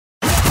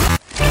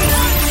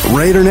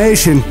Raider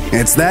Nation,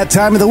 it's that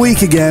time of the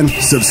week again.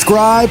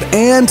 Subscribe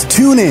and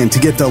tune in to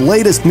get the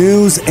latest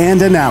news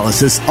and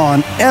analysis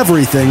on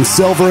everything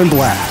silver and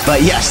black.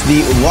 But yes,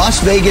 the Las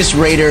Vegas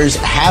Raiders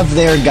have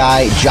their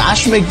guy,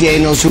 Josh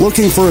McDaniels.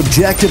 Looking for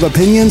objective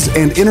opinions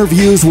and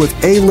interviews with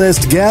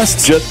A-list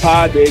guests? Just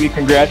Pod, baby.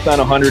 Congrats on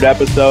 100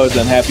 episodes.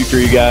 I'm happy for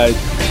you guys.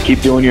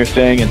 Keep doing your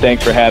thing, and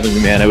thanks for having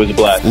me, man. It was a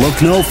blast.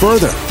 Look no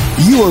further.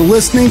 You are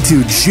listening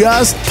to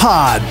Just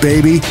Pod,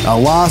 baby, a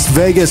Las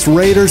Vegas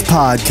Raiders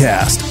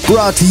podcast.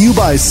 Brought to you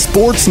by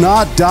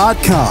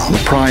Sportsnot.com.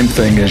 The prime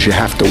thing is you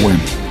have to win.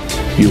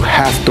 You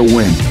have to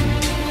win.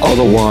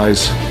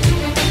 Otherwise,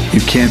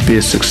 you can't be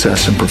a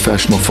success in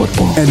professional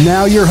football. And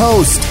now your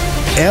host,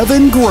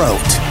 Evan Grote.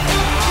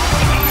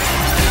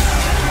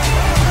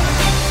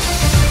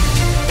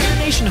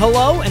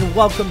 Hello and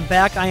welcome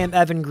back. I am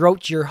Evan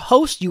Grote, your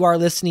host. You are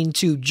listening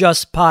to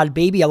Just Pod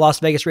Baby, a Las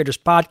Vegas Raiders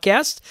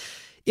podcast.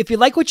 If you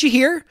like what you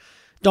hear,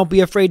 don't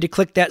be afraid to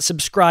click that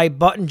subscribe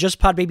button. Just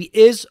Pod Baby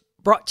is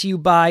brought to you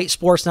by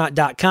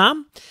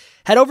Sportsnot.com.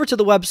 Head over to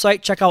the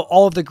website, check out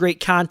all of the great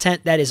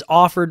content that is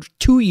offered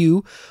to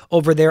you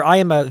over there. I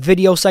am a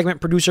video segment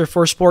producer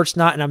for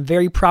Sportsnot, and I'm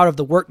very proud of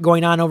the work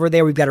going on over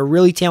there. We've got a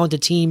really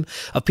talented team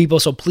of people,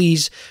 so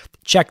please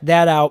check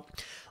that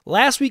out.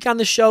 Last week on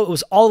the show, it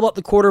was all about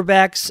the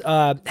quarterbacks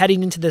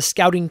heading into the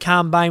scouting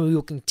combine. We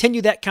will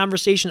continue that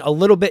conversation a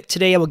little bit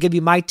today. I will give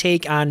you my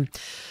take on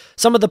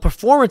some of the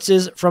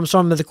performances from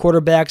some of the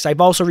quarterbacks.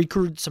 I've also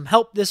recruited some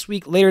help this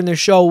week. Later in the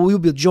show, we will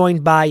be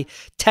joined by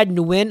Ted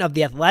Nguyen of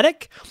The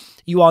Athletic.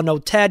 You all know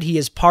Ted. He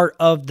is part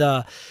of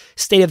the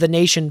State of the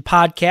Nation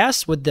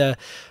podcast with the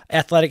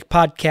Athletic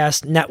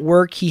Podcast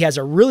Network. He has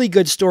a really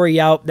good story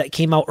out that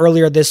came out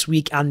earlier this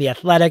week on The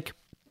Athletic,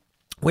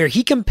 where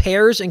he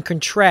compares and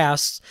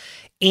contrasts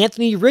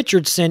Anthony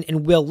Richardson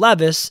and Will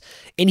Levis,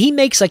 and he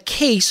makes a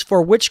case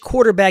for which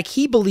quarterback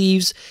he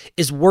believes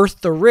is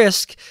worth the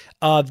risk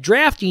of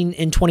drafting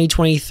in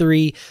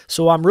 2023.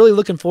 So I'm really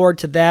looking forward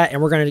to that, and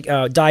we're going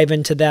to dive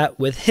into that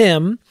with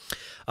him.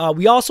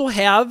 We also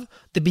have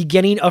the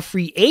beginning of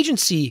free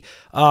agency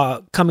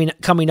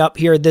coming up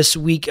here this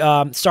week,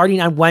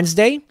 starting on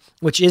Wednesday,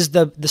 which is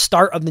the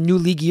start of the new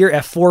league year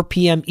at 4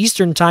 p.m.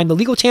 Eastern time, the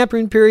legal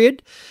tampering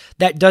period.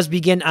 That does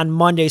begin on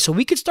Monday. So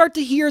we could start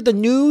to hear the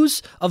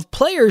news of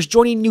players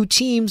joining new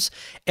teams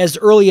as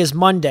early as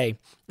Monday.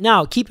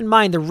 Now, keep in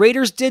mind, the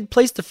Raiders did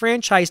place the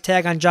franchise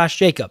tag on Josh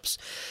Jacobs.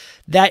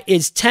 That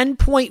is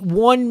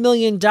 $10.1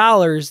 million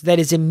that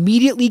is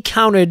immediately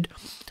counted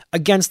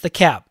against the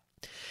cap.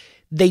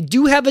 They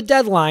do have a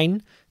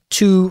deadline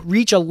to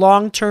reach a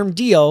long-term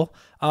deal,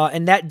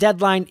 and that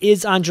deadline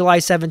is on July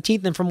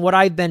 17th. And from what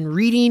I've been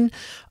reading,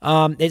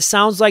 it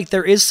sounds like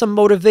there is some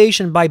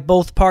motivation by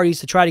both parties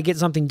to try to get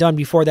something done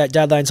before that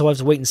deadline. So we'll have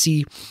to wait and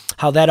see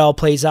how that all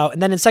plays out.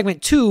 And then in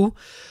segment 2,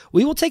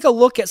 we will take a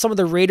look at some of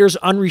the Raiders'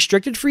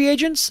 unrestricted free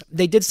agents.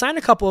 They did sign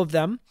a couple of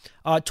them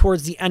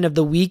towards the end of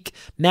the week.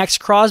 Max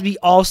Crosby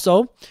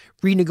also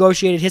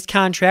renegotiated his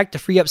contract to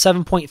free up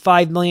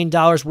 $7.5 million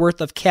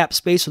worth of cap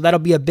space. So that'll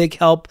be a big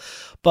help.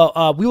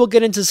 But we will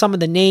get into some of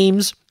the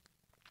names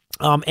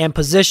and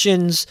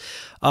positions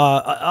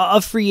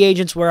of free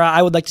agents where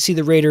I would like to see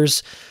the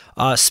Raiders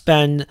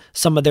spend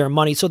some of their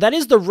money. So that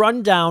is the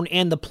rundown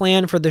and the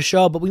plan for the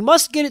show, but we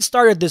must get it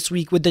started this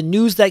week with the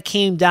news that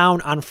came down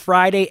on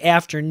Friday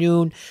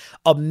afternoon.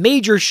 A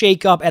major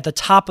shakeup at the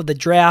top of the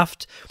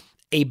draft,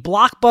 a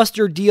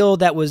blockbuster deal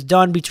that was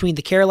done between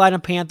the Carolina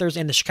Panthers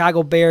and the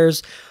Chicago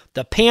Bears.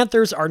 The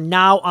Panthers are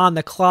now on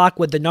the clock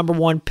with the number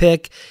 1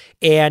 pick,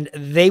 and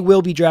they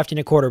will be drafting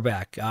a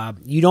quarterback.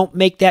 You don't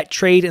make that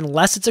trade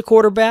unless it's a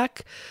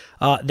quarterback.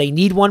 They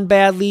need one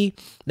badly.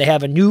 They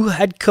have a new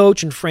head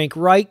coach in Frank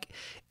Reich,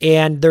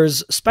 and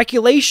there's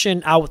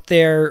speculation out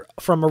there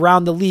from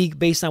around the league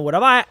based on what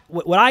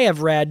I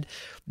have read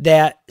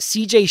that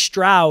C.J.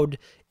 Stroud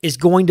is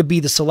going to be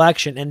the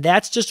selection, and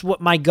that's just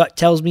what my gut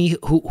tells me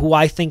who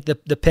I think the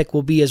pick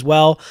will be as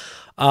well.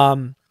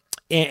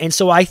 And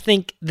so I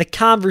think the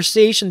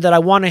conversation that I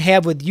want to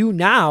have with you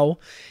now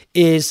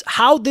is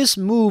how this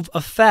move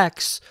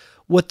affects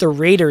what the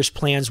Raiders'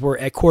 plans were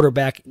at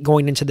quarterback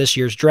going into this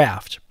year's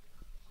draft.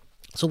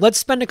 So let's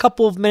spend a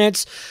couple of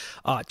minutes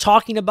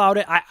talking about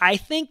it. I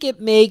think it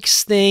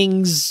makes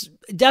things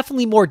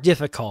definitely more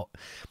difficult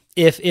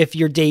if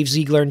you're Dave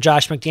Ziegler and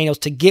Josh McDaniels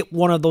to get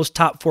one of those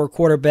top 4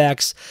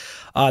 quarterbacks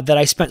that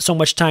I spent so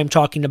much time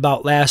talking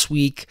about last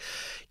week.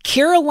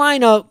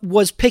 Carolina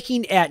was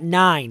picking at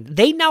 9.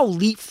 They now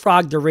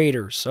leapfrogged the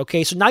Raiders.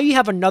 Okay, so now you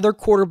have another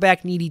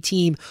quarterback needy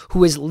team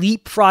who is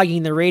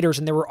leapfrogging the Raiders,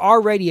 and there were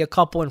already a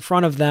couple in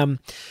front of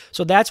them.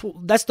 So that's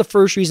the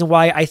first reason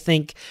why I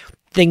think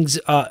things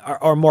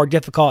are more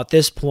difficult at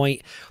this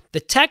point.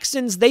 The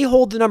Texans, they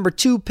hold the number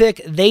 2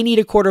 pick. They need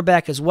a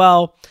quarterback as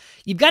well.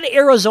 You've got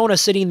Arizona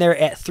sitting there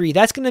at 3.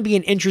 That's going to be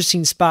an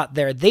interesting spot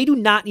there. They do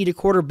not need a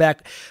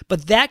quarterback,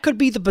 but that could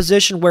be the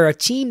position where a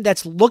team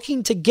that's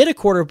looking to get a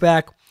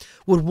quarterback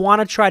would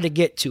want to try to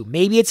get to.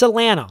 Maybe it's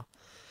Atlanta,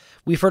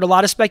 We've heard a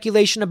lot of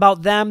speculation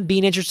about them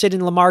being interested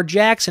in Lamar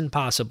Jackson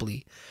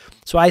possibly.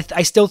 So I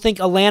still think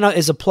Atlanta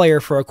is a player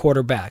for a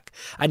quarterback.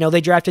 I know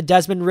they drafted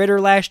Desmond Ridder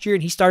last year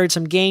and he started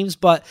some games,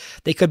 but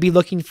they could be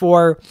looking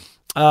for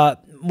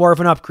more of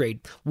an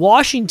upgrade.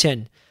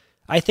 Washington,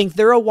 I think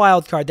they're a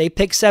wild card. They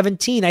pick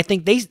 17. I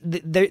think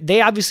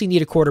they obviously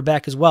need a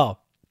quarterback as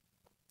well.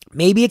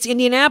 Maybe it's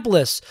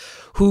Indianapolis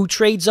who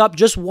trades up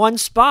just one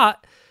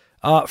spot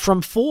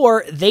from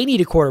 4. They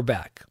need a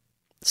quarterback.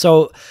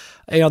 So,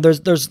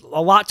 there's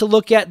a lot to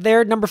look at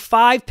there. Number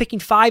 5, picking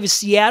 5 is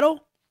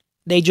Seattle.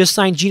 They just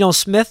signed Geno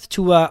Smith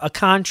to a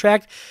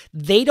contract.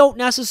 They don't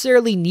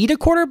necessarily need a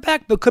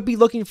quarterback, but could be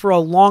looking for a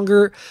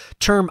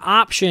longer-term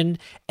option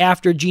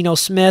after Geno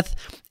Smith,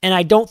 and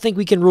I don't think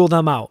we can rule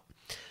them out.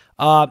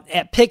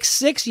 At pick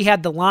 6, you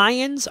had the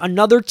Lions,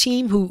 another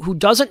team who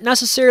doesn't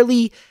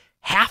necessarily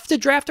have to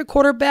draft a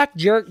quarterback.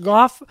 Jared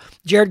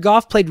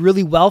Goff played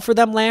really well for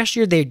them last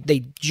year.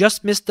 They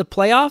just missed the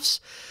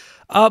playoffs,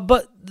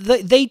 but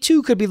they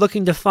too could be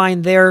looking to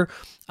find their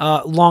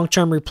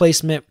long-term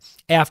replacement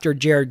after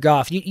Jared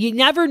Goff. You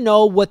never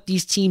know what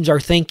these teams are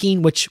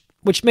thinking, which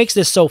makes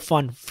this so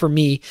fun for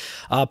me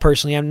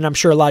personally. And I'm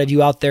sure a lot of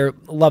you out there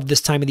love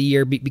this time of the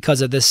year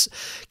because of this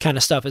kind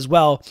of stuff as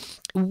well.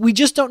 We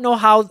just don't know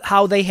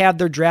how they have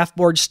their draft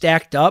board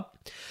stacked up.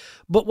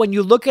 But when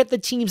you look at the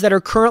teams that are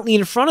currently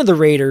in front of the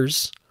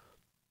Raiders,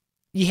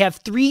 you have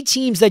 3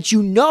 teams that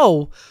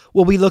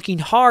will be looking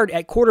hard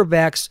at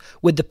quarterbacks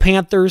with the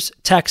Panthers,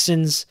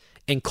 Texans,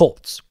 and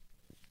Colts.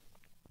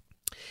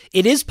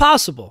 It is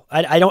possible.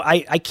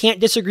 I can't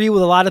disagree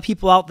with a lot of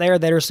people out there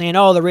that are saying,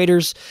 oh, the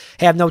Raiders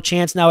have no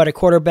chance now at a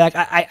quarterback.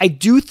 I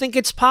do think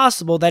it's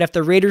possible that if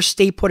the Raiders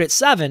stay put at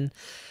 7,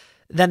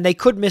 then they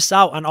could miss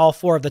out on all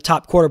 4 of the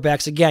top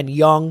quarterbacks. Again,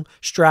 Young,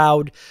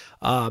 Stroud,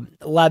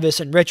 Levis,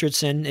 and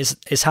Richardson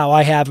is how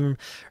I have them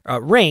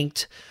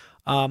ranked,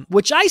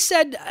 which I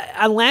said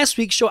on last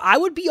week's show, I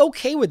would be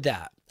okay with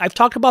that. I've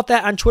talked about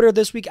that on Twitter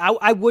this week.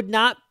 I would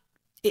not.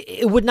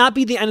 It would not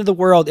be the end of the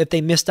world if they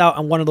missed out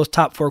on one of those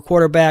top 4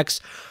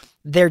 quarterbacks.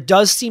 There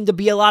does seem to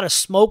be a lot of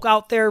smoke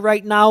out there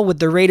right now with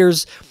the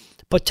Raiders'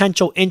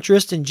 potential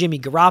interest in Jimmy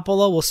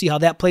Garoppolo. We'll see how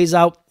that plays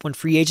out when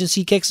free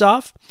agency kicks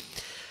off.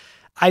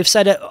 I've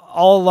said it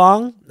all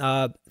along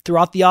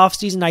throughout the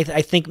offseason.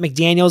 I think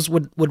McDaniels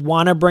would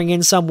want to bring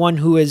in someone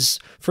who is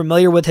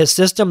familiar with his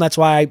system. That's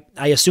why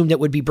I assumed it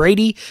would be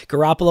Brady.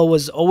 Garoppolo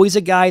was always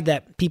a guy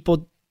that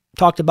people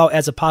talked about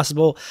as a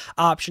possible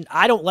option.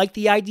 I don't like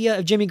the idea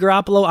of Jimmy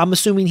Garoppolo. I'm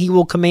assuming he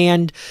will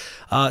command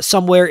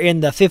somewhere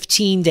in the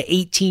 $15 to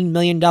 $18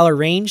 million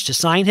range to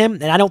sign him,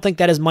 and I don't think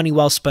that is money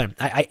well spent.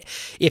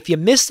 If you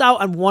miss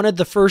out on one of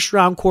the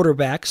first-round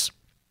quarterbacks,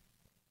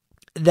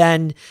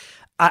 then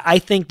I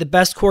think the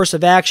best course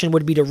of action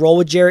would be to roll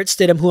with Jarrett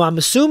Stidham, who I'm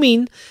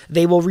assuming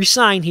they will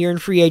re-sign here in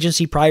free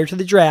agency prior to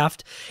the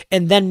draft,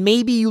 and then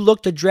maybe you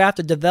look to draft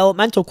a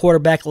developmental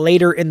quarterback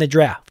later in the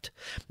draft.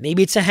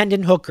 Maybe it's a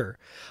Hendon Hooker.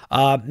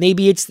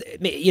 Maybe it's,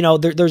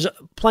 there's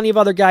plenty of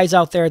other guys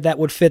out there that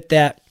would fit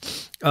that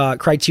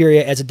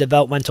criteria as a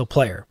developmental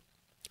player.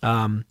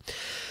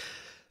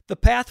 The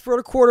path for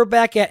a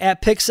quarterback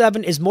at pick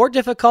 7 is more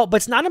difficult, but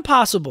it's not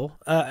impossible.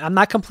 I'm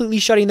not completely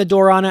shutting the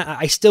door on it.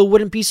 I still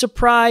wouldn't be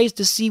surprised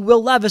to see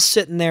Will Levis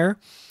sitting there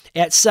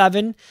at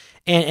 7,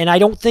 and I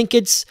don't think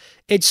it's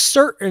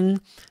certain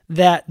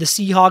that the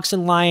Seahawks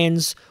and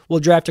Lions will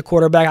draft a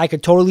quarterback. I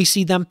could totally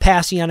see them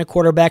passing on a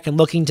quarterback and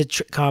looking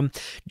to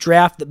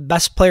draft the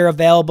best player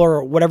available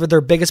or whatever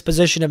their biggest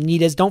position of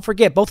need is. Don't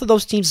forget, both of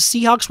those teams,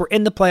 the Seahawks were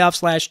in the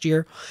playoffs last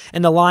year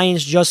and the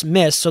Lions just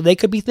missed, so they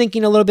could be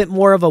thinking a little bit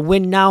more of a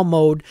win-now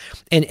mode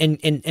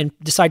and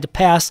decide to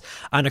pass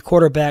on a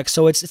quarterback.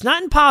 So it's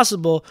not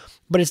impossible,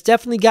 but it's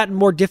definitely gotten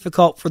more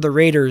difficult for the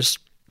Raiders.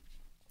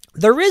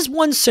 There is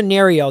one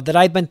scenario that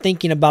I've been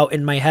thinking about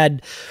in my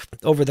head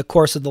over the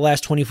course of the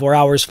last 24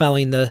 hours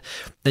following the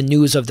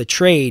news of the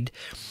trade.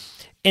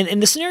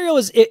 And the scenario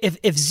is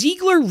if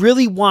Ziegler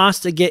really wants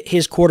to get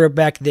his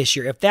quarterback this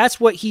year, if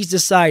that's what he's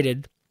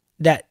decided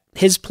that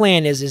his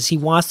plan is he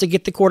wants to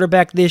get the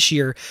quarterback this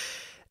year,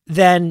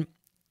 then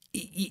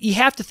you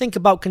have to think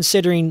about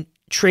considering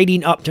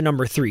trading up to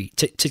number 3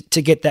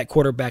 to get that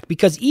quarterback.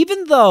 Because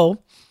even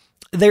though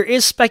there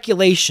is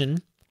speculation,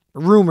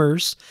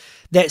 rumors,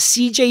 that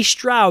C.J.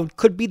 Stroud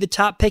could be the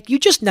top pick, you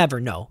just never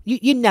know.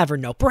 You never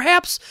know.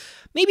 Perhaps,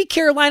 maybe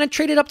Carolina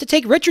traded up to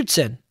take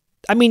Richardson.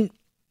 I mean,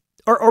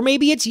 or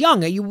maybe it's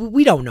Young.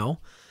 We don't know.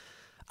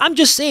 I'm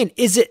just saying,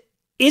 is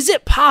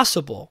it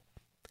possible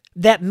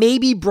that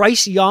maybe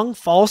Bryce Young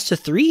falls to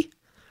 3?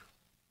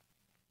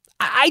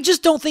 I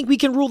just don't think we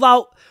can rule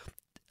out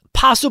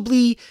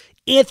possibly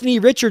Anthony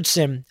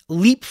Richardson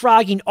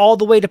leapfrogging all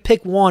the way to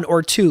pick 1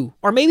 or 2.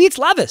 Or maybe it's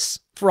Levis,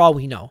 for all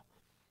we know.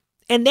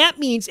 And that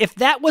means if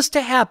that was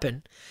to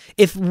happen,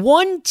 if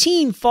one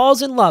team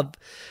falls in love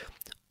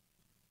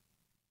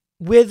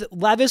with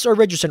Levis or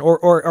Richardson,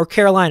 or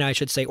Carolina, I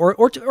should say,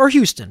 or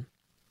Houston,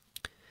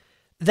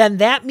 then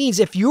that means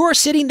if you're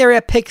sitting there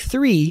at pick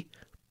 3,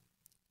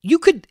 you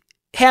could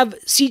have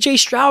C.J.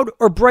 Stroud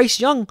or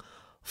Bryce Young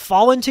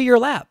fall into your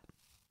lap.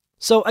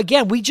 So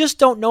again, we just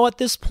don't know at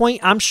this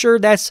point. I'm sure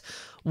that's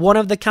one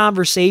of the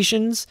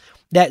conversations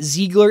that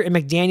Ziegler and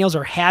McDaniels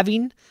are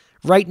having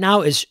right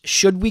now is,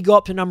 should we go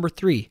up to number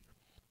 3?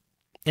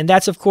 And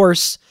that's, of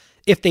course,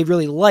 if they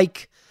really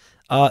like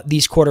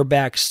these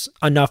quarterbacks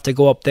enough to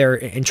go up there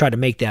and try to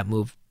make that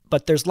move.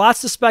 But there's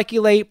lots to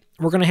speculate.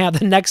 We're going to have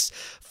the next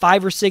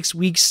 5 or 6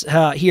 weeks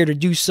here to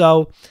do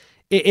so.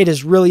 It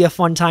is really a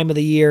fun time of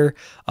the year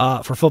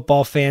for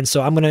football fans,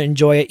 so I'm going to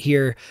enjoy it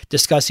here,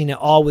 discussing it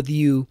all with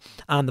you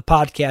on the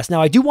podcast.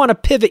 Now, I do want to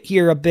pivot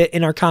here a bit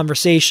in our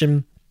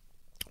conversation.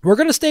 We're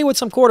going to stay with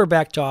some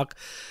quarterback talk,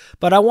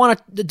 but I want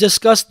to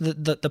discuss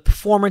the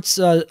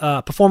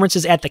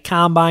performances at the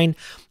Combine.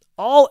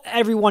 All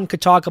everyone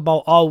could talk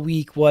about all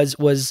week was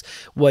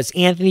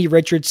Anthony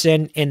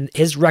Richardson and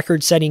his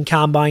record-setting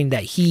Combine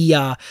that he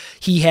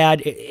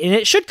had, and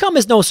it should come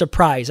as no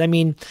surprise. I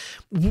mean,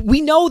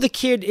 we know the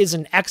kid is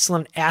an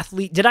excellent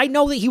athlete. Did I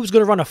know that he was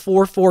going to run a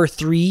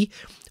 4.43,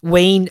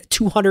 weighing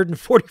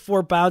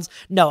 244 pounds?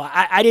 No,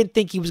 I didn't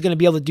think he was going to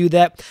be able to do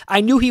that. I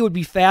knew he would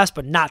be fast,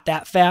 but not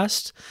that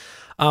fast.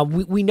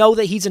 We know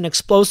that he's an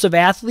explosive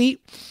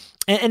athlete,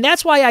 and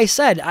that's why I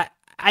said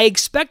I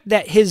expected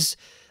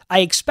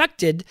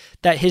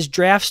that his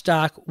draft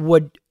stock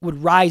would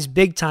rise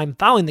big time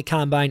following the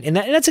Combine, and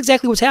that's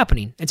exactly what's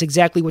happening. It's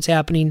exactly what's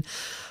happening.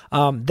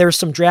 There's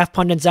some draft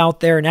pundits out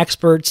there and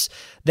experts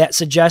that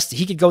suggest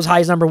he could go as high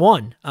as number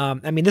 1.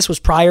 I mean, this was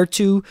prior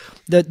to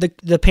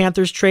the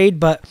Panthers trade,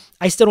 but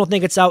I still don't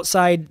think it's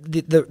outside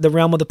the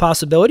realm of the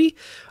possibility.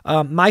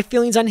 My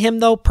feelings on him,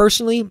 though,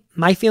 personally,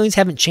 my feelings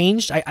haven't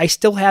changed. I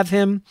still have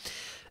him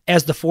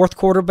as the 4th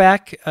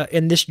quarterback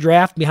in this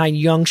draft behind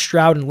Young,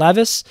 Stroud, and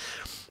Levis.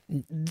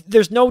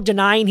 There's no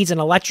denying he's an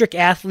electric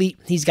athlete.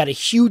 He's got a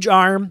huge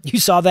arm. You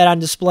saw that on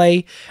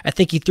display. I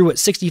think he threw it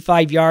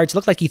 65 yards.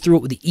 Looked like he threw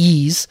it with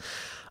ease.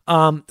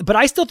 But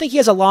I still think he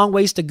has a long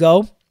ways to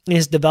go in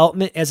his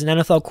development as an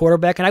NFL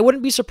quarterback. And I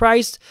wouldn't be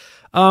surprised,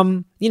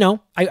 I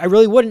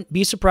really wouldn't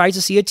be surprised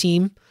to see a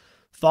team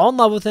fall in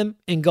love with him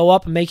and go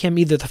up and make him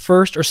either the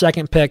 1st or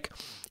 2nd pick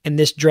in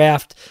this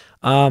draft.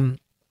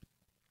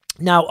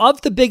 Now,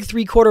 of the big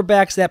 3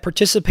 quarterbacks that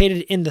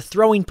participated in the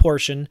throwing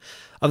portion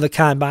of the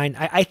Combine,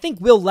 I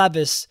think Will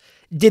Levis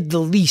did the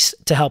least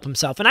to help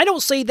himself. And I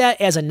don't say that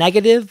as a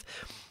negative.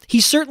 He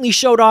certainly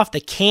showed off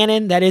the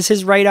cannon that is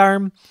his right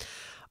arm.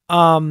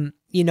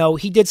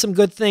 He did some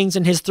good things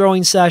in his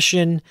throwing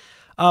session,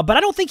 but I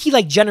don't think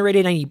he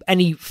generated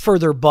any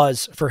further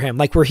buzz for him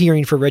like we're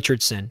hearing for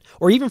Richardson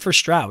or even for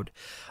Stroud.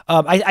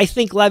 I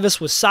think Levis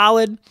was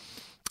solid.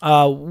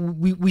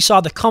 We saw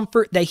the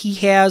comfort that he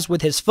has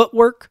with his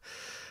footwork.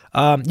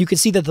 You can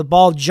see that the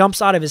ball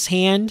jumps out of his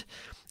hand.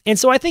 And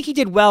so I think he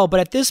did well, but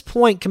at this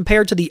point,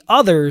 compared to the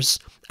others,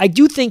 I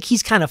do think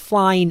he's kind of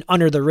flying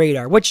under the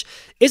radar, which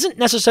isn't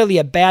necessarily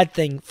a bad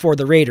thing for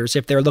the Raiders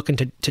if they're looking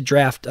to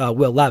draft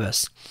Will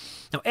Levis.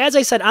 Now, as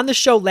I said on the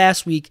show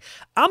last week,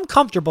 I'm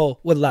comfortable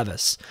with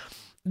Levis.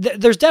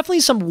 There's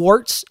definitely some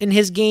warts in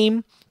his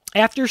game.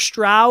 After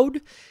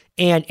Stroud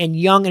and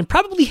Young and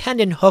probably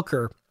Hendon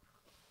Hooker,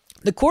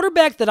 the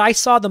quarterback that I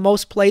saw the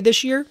most play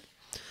this year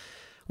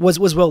was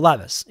Will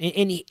Levis.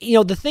 And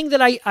the thing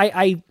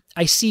that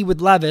I see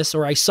with Levis,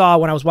 or I saw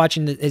when I was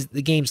watching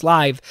the games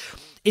live,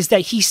 is that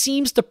he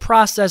seems to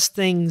process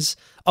things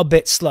a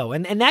bit slow.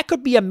 And that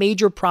could be a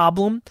major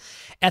problem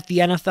at the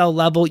NFL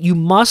level. You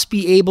must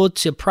be able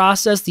to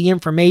process the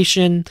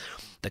information,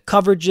 the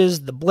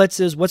coverages, the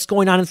blitzes, what's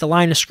going on at the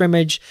line of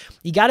scrimmage.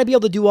 You got to be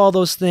able to do all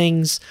those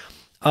things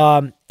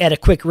at a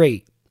quick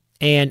rate.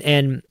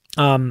 And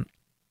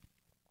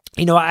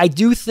I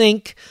do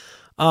think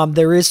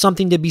there is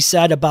something to be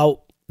said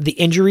about the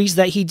injuries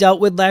that he dealt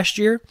with last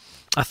year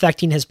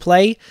affecting his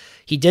play.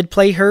 He did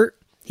play hurt.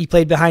 He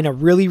played behind a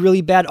really,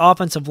 really bad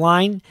offensive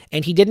line,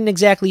 and he didn't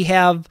exactly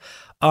have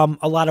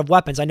a lot of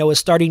weapons. I know his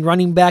starting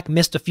running back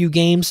missed a few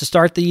games to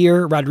start the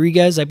year.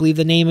 Rodriguez, I believe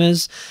the name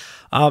is.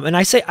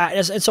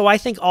 So I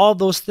think all of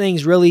those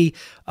things really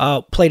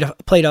played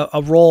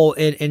a role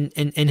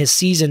in his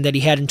season that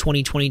he had in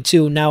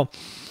 2022. Now,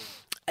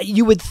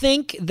 you would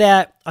think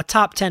that a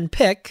top 10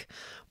 pick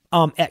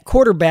at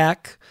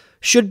quarterback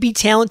should be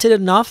talented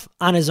enough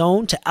on his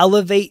own to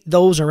elevate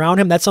those around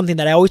him. That's something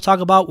that I always talk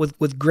about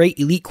with great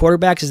elite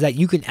quarterbacks, is that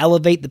you can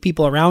elevate the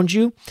people around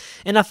you.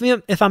 And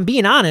if I'm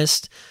being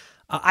honest,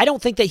 I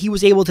don't think that he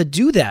was able to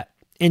do that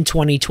in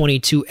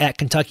 2022 at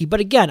Kentucky. But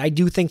again, I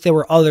do think there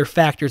were other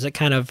factors that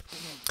kind of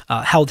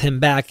held him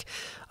back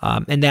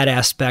in that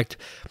aspect.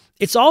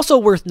 It's also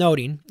worth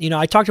noting,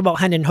 I talked about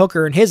Hendon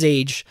Hooker and his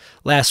age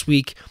last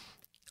week.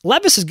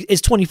 Levis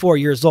is 24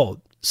 years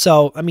old.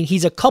 So,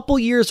 he's a couple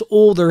years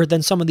older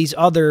than some of these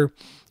other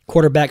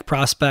quarterback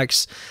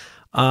prospects.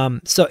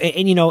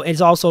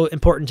 It's also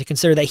important to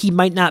consider that he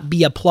might not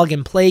be a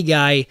plug-and-play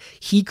guy.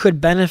 He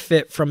could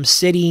benefit from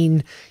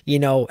sitting,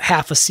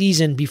 half a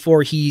season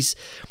before he's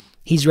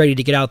ready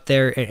to get out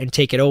there and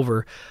take it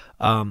over.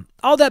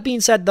 All that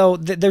being said, though,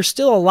 there's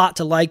still a lot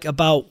to like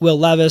about Will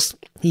Levis.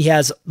 He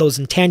has those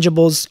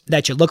intangibles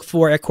that you look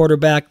for at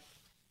quarterback.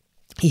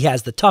 He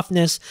has the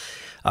toughness.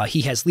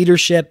 He has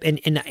leadership, and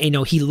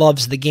he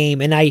loves the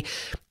game. And I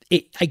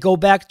go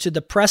back to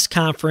the press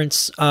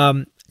conference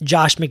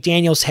Josh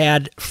McDaniels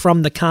had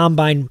from the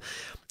Combine.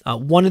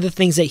 One of the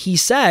things that he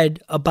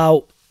said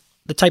about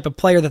the type of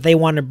player that they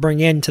want to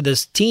bring into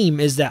this team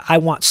is that I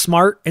want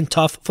smart and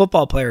tough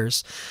football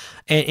players.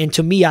 And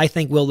to me, I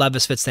think Will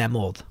Levis fits that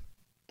mold.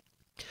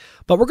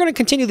 But we're going to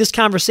continue this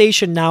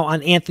conversation now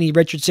on Anthony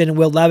Richardson and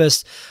Will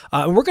Levis.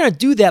 And we're going to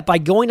do that by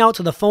going out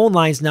to the phone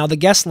lines now, the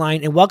guest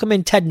line, and welcome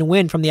in Ted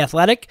Nguyen from The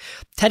Athletic.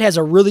 Ted has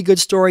a really good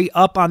story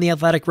up on The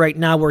Athletic right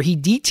now where he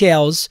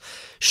details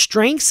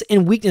strengths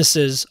and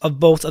weaknesses of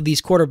both of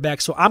these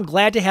quarterbacks. So I'm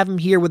glad to have him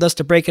here with us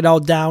to break it all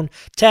down.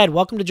 Ted,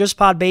 welcome to Just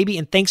Pod Baby,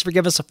 and thanks for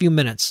giving us a few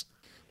minutes.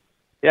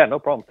 Yeah, no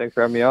problem. Thanks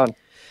for having me on.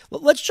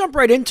 Well, let's jump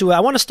right into it. I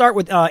want to start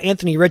with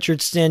Anthony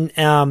Richardson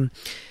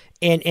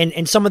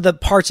and some of the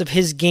parts of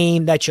his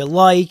game that you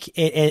like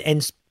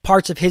and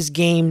parts of his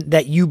game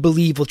that you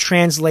believe will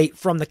translate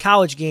from the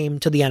college game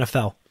to the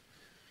NFL.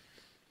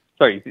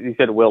 Sorry, you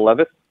said Will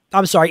Levis?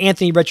 I'm sorry,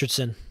 Anthony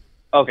Richardson.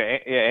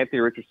 Okay, yeah, Anthony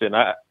Richardson.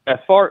 As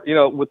far,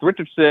 with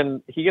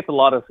Richardson, he gets a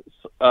lot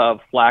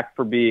of flack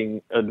for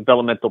being a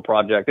developmental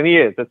project, and he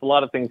is. There's a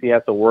lot of things he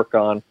has to work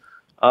on.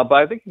 But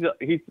I think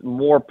he's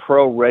more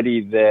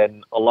pro-ready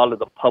than a lot of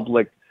the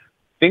public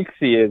thinks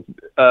he is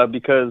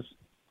because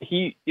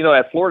he,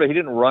 at Florida, he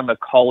didn't run a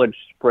college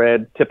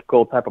spread,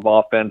 typical type of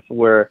offense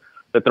where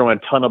they're throwing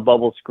a ton of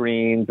bubble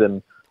screens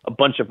and a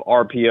bunch of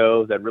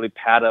RPOs that really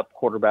pad up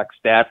quarterback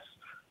stats.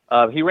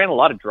 He ran a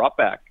lot of drop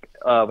back.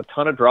 A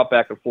ton of drop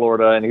back at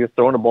Florida, and he was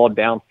throwing the ball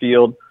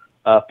downfield.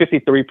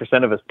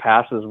 53% of his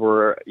passes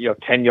were,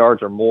 10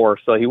 yards or more.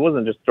 So he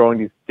wasn't just throwing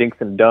these dinks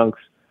and dunks.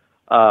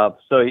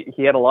 So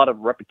he had a lot of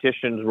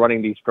repetitions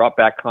running these drop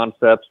back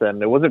concepts,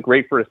 and it wasn't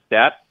great for his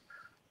stats.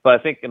 But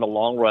I think in the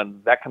long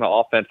run, that kind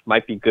of offense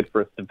might be good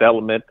for his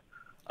development.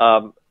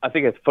 I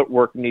think his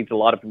footwork needs a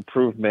lot of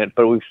improvement,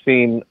 but we've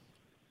seen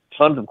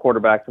tons of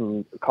quarterbacks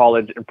in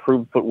college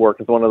improve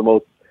footwork is one of the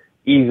most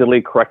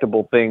easily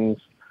correctable things.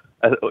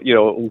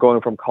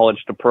 Going from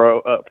college to pro,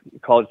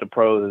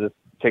 it just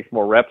takes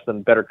more reps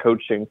and better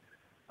coaching.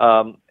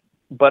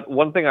 But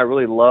one thing I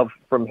really love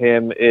from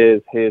him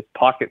is his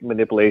pocket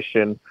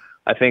manipulation.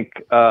 I think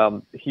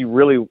he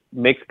really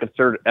makes a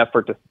concerted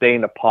effort to stay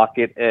in the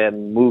pocket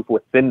and move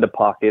within the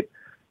pocket.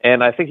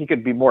 And I think he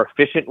could be more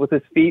efficient with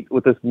his feet,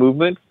 with his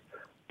movements,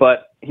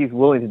 but he's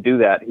willing to do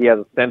that. He has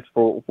a sense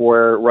for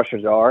where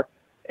rushers are,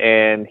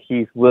 and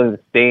he's willing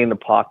to stay in the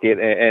pocket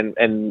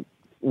and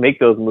make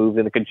those moves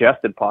in a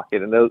congested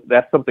pocket. And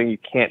that's something you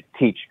can't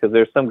teach because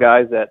there's some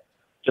guys that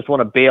just want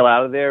to bail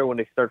out of there when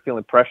they start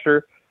feeling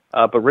pressure.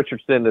 But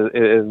Richardson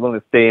is willing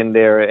to stay in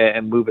there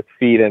and move his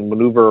feet and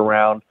maneuver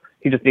around.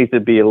 He just needs to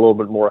be a little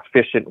bit more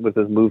efficient with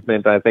his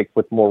movement. I think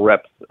with more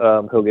reps,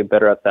 he'll get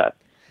better at that.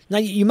 Now,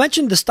 you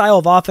mentioned the style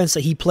of offense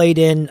that he played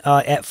in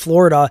at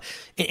Florida,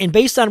 and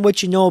based on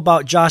what you know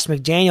about Josh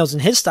McDaniels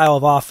and his style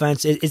of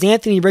offense, is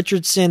Anthony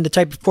Richardson the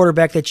type of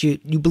quarterback that you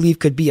believe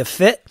could be a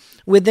fit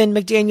within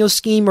McDaniels'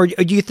 scheme, or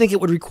do you think it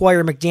would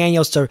require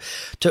McDaniels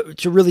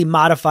to really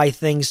modify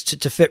things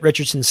to fit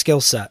Richardson's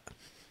skill set?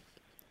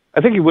 I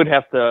think he would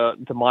have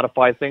to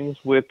modify things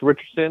with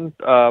Richardson,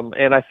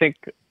 and I think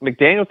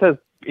McDaniels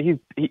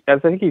I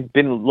think he's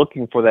been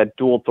looking for that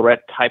dual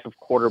threat type of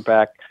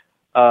quarterback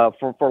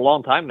for a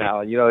long time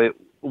now.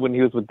 When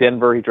he was with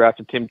Denver, he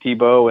drafted Tim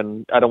Tebow,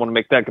 and I don't want to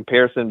make that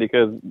comparison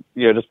because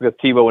just because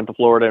Tebow went to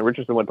Florida and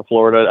Richardson went to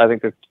Florida, I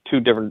think there's two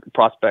different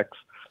prospects.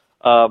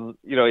 I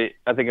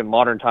think in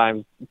modern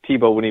times,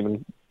 Tebow wouldn't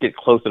even get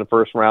close to the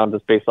first round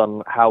just based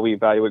on how we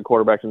evaluate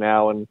quarterbacks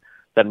now and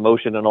that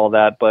motion and all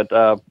that. But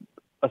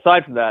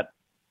aside from that,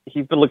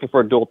 he's been looking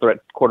for a dual threat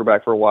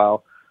quarterback for a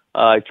while.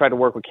 He tried to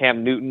work with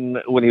Cam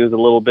Newton when he was a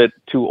little bit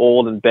too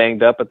old and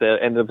banged up at the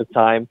end of his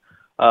time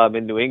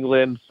in New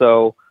England.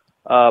 So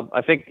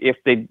I think if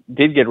they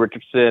did get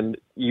Richardson,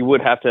 you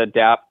would have to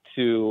adapt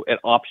to an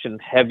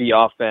option-heavy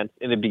offense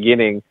in the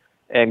beginning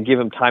and give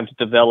him time to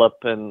develop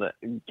and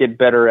get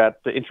better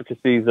at the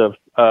intricacies of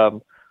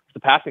the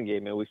passing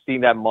game. And we've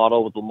seen that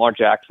model with Lamar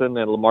Jackson,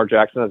 and Lamar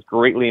Jackson has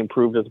greatly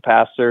improved as a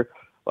passer.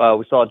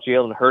 We saw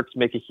Jalen Hurts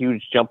make a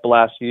huge jump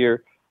last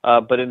year.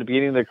 But in the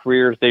beginning of their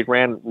careers, they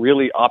ran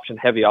really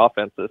option-heavy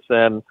offenses.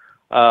 And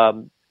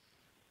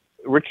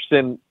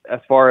Richardson,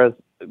 as far as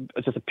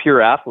just a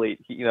pure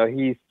athlete,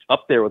 he's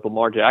up there with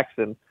Lamar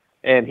Jackson,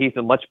 and he's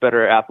a much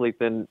better athlete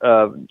than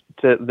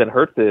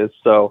Hurts is.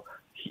 So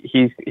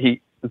he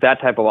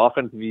that type of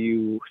offense, if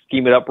you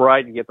scheme it up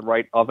right and get the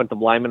right offensive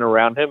lineman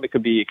around him, it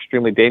could be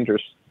extremely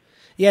dangerous.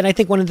 Yeah, and I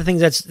think one of the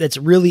things that's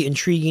really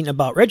intriguing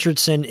about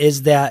Richardson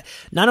is that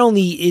not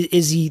only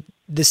is he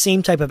the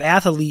same type of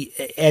athlete,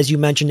 as you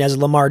mentioned, as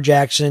Lamar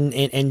Jackson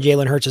and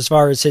Jalen Hurts as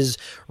far as his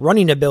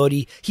running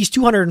ability. He's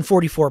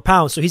 244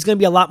 pounds, so he's going to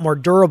be a lot more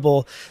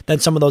durable than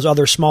some of those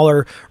other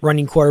smaller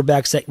running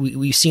quarterbacks that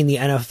we see in the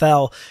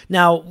NFL.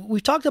 Now,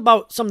 we've talked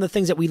about some of the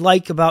things that we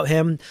like about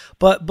him,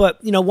 but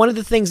one of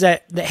the things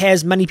that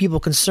has many people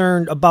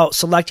concerned about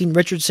selecting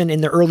Richardson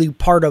in the early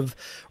part of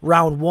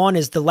round one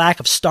is the lack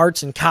of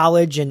starts in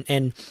college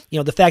and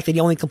the fact that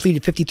he only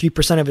completed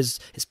 53% of his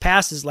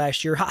passes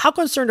last year. How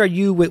concerned are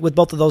you with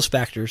both of those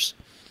factors?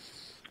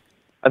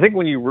 I think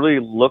when you really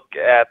look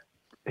at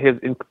his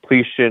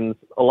incompletions,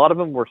 a lot of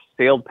them were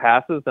sailed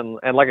passes. And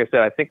like I said,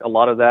 I think a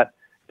lot of that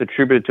is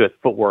attributed to his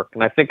footwork.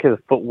 And I think his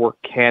footwork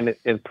can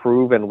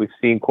improve, and we've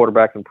seen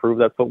quarterbacks improve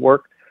that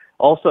footwork.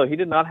 Also, he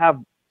did not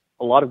have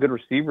a lot of good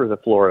receivers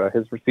at Florida.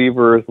 His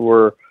receivers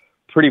were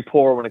pretty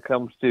poor when it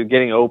comes to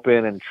getting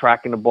open and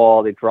tracking the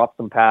ball. They dropped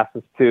some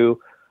passes too.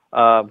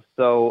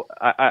 So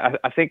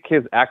I think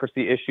his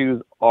accuracy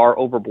issues are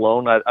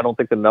overblown. I don't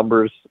think the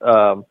numbers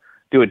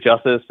do it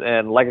justice.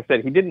 And like I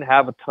said, he didn't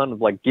have a ton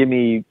of like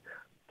gimme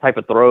type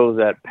of throws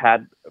that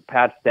pad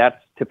stats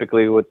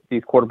typically with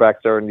these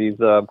quarterbacks are in these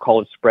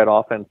college spread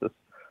offenses.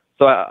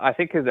 So I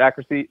think his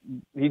accuracy,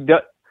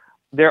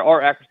 there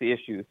are accuracy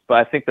issues, but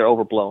I think they're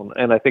overblown,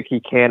 and I think he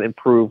can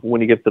improve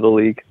when he gets to the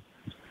league.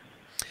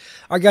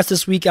 Our guest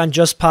this week on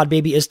Just Pod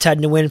Baby is Ted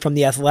Nguyen from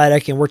The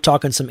Athletic, and we're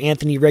talking some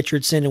Anthony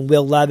Richardson and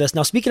Will Levis.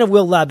 Now, speaking of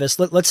Will Levis,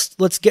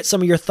 let's get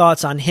some of your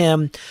thoughts on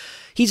him.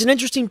 He's an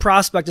interesting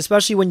prospect,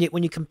 especially when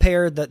you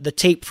compare the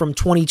tape from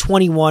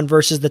 2021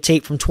 versus the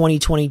tape from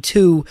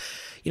 2022.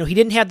 He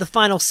didn't have the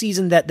final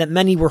season that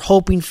many were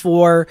hoping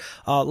for.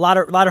 A lot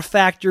of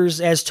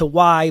factors as to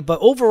why, but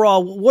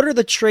overall, what are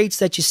the traits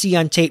that you see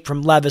on tape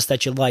from Levis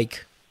that you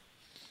like?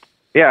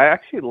 Yeah, I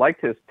actually liked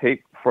his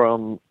tape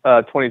from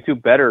 22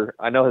 better.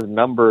 I know his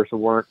numbers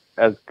weren't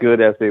as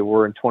good as they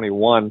were in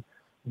 21,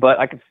 but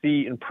I could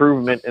see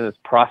improvement in his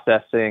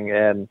processing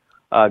and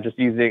just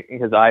using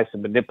his eyes to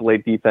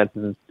manipulate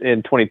defenses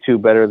in 22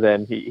 better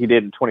than he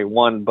did in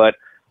 21. But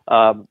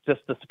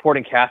just the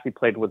supporting cast he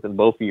played with in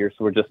both years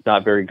were just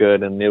not very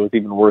good, and it was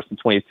even worse in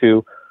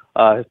 22.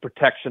 His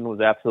protection was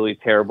absolutely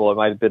terrible. It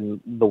might have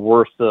been the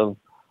worst of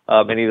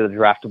any of the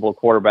draftable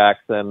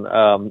quarterbacks,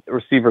 and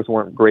receivers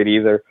weren't great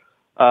either.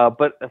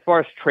 But as far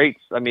as traits,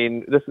 I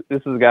mean, this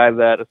is a guy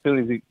that as soon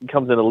as he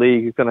comes in the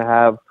league, he's going to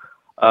have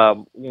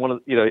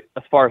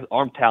as far as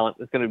arm talent,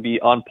 is going to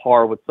be on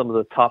par with some of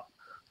the top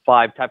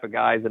 5 type of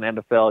guys in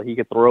NFL. He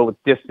can throw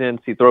with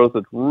distance. He throws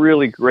with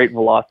really great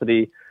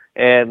velocity,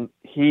 and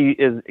he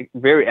is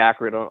very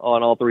accurate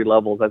on all 3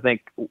 levels. I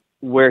think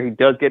where he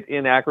does get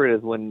inaccurate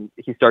is when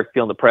he starts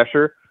feeling the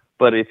pressure.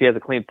 But if he has a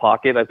clean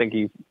pocket, I think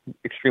he's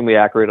extremely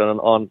accurate on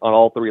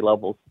all 3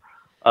 levels.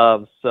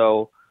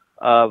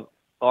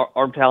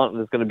 Arm talent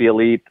is going to be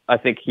elite. I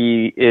think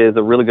he is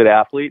a really good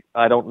athlete.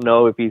 I don't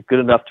know if he's good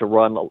enough to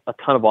run a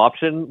ton of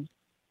option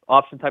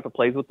type of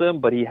plays with them,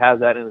 but he has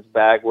that in his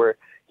bag where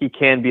he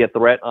can be a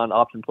threat on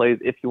option plays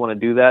if you want to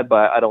do that.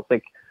 But I don't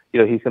think he's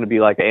going to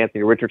be like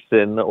Anthony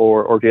Richardson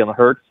or Jalen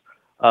Hurts.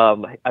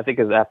 I think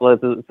his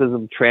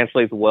athleticism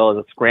translates well as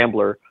a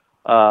scrambler.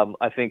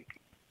 I think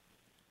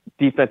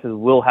defenses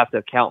will have to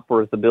account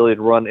for his ability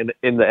to run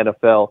in the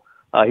NFL.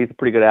 He's a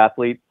pretty good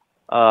athlete.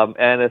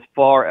 And as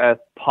far as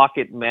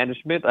pocket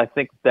management, I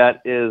think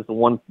that is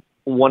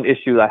one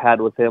issue I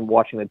had with him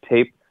watching the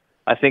tape.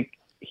 I think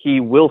he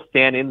will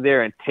stand in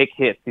there and take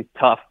hits. He's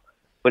tough,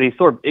 but he's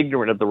sort of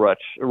ignorant of the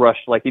rush.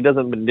 Like, he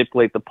doesn't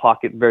manipulate the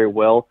pocket very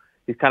well.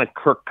 He's kind of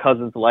Kirk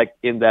Cousins-like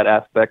in that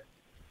aspect.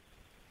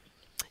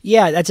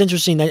 Yeah, that's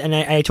interesting, and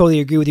I totally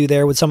agree with you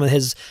there with some of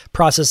his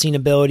processing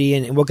ability,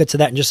 and we'll get to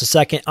that in just a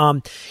second.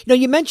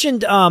 You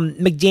mentioned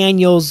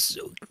McDaniels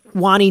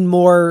wanting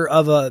more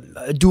of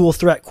a dual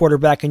threat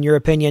quarterback, in your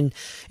opinion,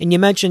 and you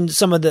mentioned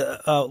some of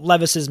the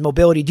Levis's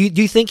mobility. Do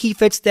you think he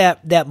fits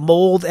that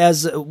mold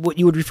as what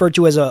you would refer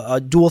to as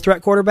a dual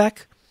threat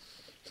quarterback?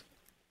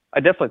 I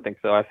definitely think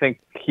so. I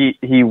think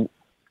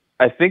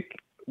I think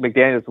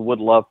McDaniels would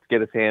love to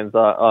get his hands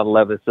on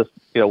Levis, just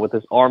with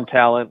his arm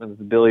talent and his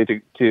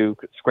ability to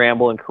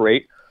scramble and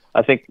create.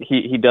 I think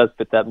he does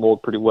fit that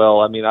mold pretty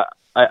well. I mean,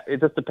 it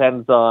just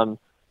depends on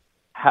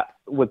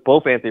with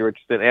both Anthony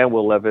Richardson and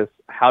Will Levis,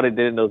 how they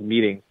did in those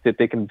meetings. Did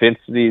they convince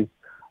these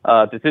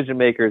decision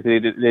makers?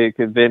 Did they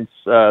convince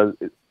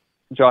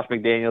Josh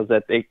McDaniels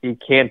that he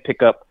can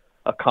pick up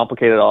a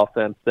complicated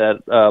offense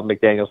that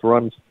McDaniels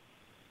runs?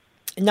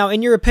 Now,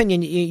 in your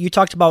opinion, you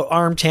talked about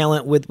arm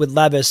talent with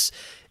Levis.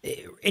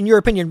 In your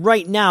opinion,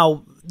 right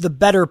now, the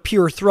better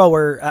pure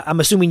thrower, I'm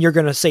assuming you're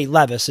going to say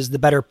Levis is the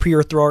better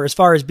pure thrower as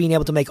far as being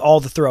able to make all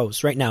the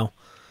throws right now.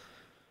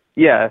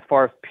 Yeah, as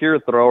far as pure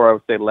thrower, I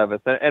would say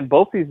Levis. And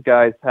both these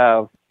guys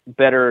have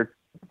better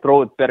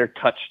throw with better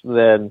touch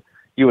than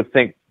you would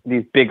think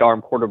these big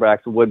arm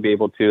quarterbacks would be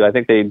able to. I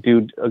think they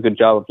do a good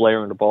job of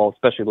layering the ball,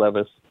 especially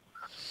Levis.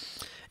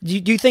 Do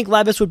you think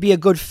Levis would be a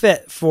good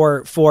fit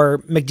for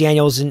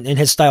McDaniels in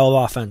his style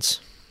of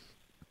offense?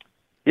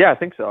 Yeah, I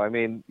think so. I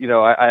mean,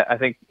 I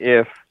think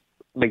if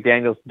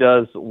McDaniels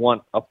does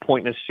want a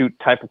point and shoot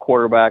type of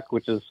quarterback,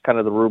 which is kind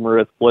of the rumor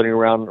that's floating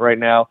around right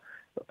now.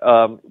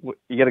 You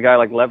get a guy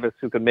like Levis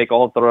who can make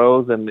all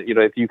throws, and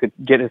if you could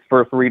get his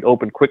first read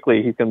open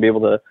quickly, he's going to be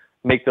able to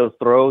make those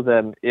throws.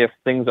 And if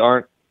things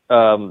aren't,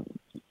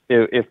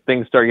 if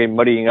things start getting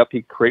muddying up,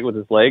 he can create with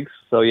his legs.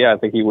 So yeah, I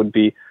think he would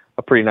be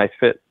a pretty nice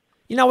fit.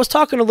 I was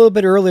talking a little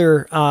bit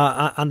earlier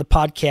on the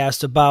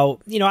podcast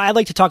about, I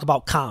like to talk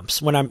about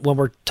comps when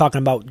we're talking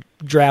about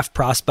draft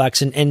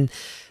prospects, and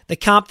the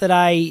comp that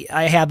I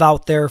have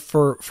out there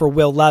for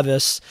Will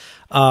Levis.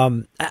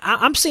 I'm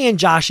saying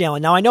Josh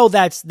Allen. Now I know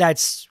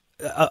that's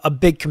a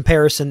big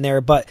comparison there,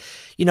 but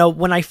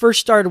when I first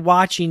started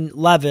watching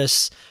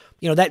Levis,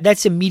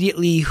 that's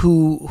immediately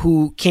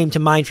who came to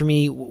mind for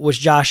me was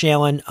Josh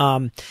Allen.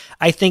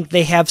 I think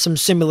they have some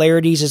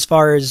similarities as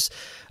far as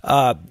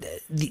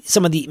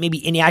some of the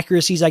maybe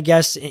inaccuracies, I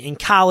guess, in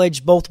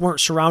college. Both weren't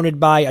surrounded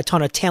by a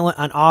ton of talent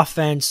on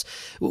offense.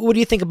 What do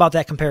you think about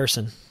that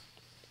comparison?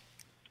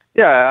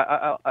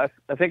 Yeah, I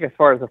think as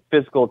far as the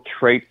physical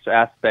traits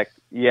aspect,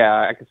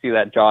 yeah, I can see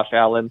that Josh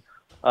Allen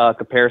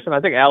comparison. I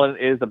think Allen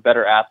is a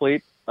better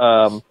athlete.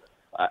 I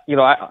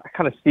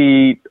kind of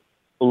see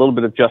a little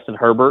bit of Justin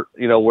Herbert,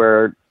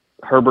 where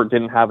Herbert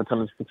didn't have a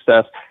ton of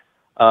success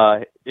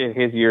in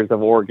his years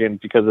of Oregon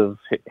because of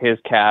his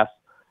cast.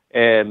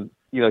 And,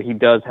 he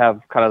does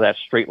have kind of that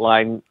straight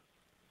line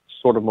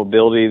sort of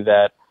mobility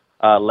that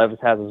Levis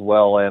has as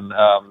well, and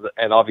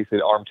obviously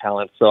the arm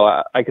talent. So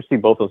I could see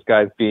both those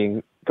guys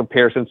being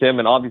comparisons to him.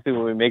 And obviously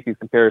when we make these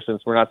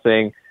comparisons, we're not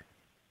saying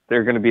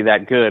they're going to be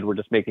that good. We're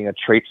just making a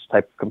traits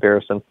type of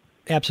comparison.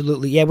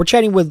 Absolutely. Yeah, we're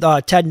chatting with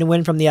Ted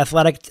Nguyen from The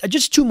Athletic.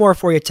 Just two more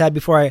for you, Ted,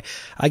 before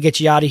I get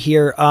you out of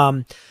here.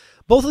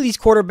 Both of these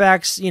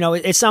quarterbacks,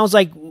 it sounds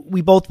like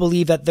we both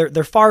believe that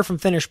they're far from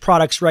finished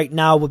products right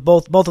now. With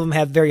both of them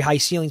have very high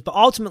ceilings. But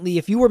ultimately,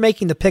 if you were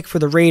making the pick for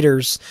the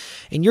Raiders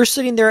and you're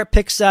sitting there at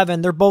pick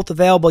 7, they're both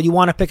available. You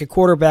want to pick a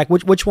quarterback.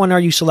 Which one are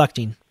you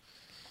selecting?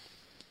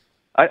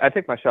 I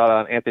take my shot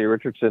on Anthony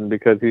Richardson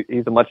because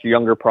he's a much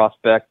younger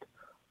prospect.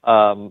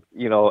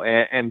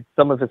 And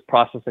some of his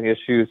processing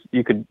issues,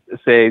 you could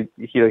say,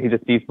 he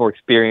just needs more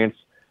experience.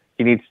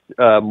 He needs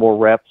more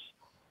reps.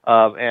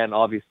 And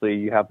obviously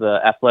you have the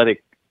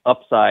athletic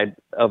upside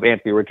of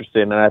Anthony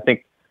Richardson. And I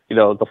think,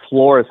 the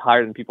floor is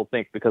higher than people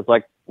think because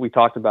like we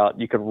talked about,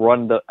 you can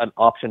run an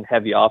option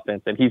heavy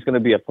offense and he's going to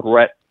be a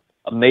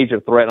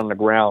major threat on the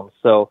ground.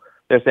 So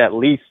there's at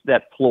least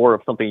that floor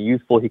of something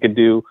useful he could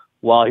do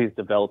while he's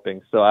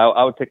developing. So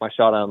I would take my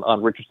shot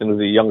on Richardson, who's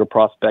a younger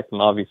prospect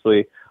and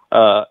obviously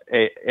one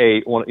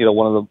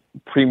of the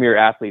premier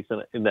athletes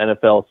in the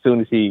NFL as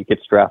soon as he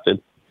gets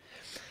drafted.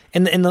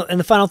 And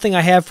the final thing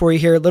I have for you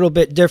here, a little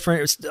bit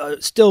different.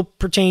 It's still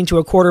pertaining to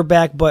a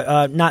quarterback,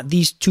 but not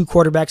these two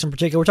quarterbacks in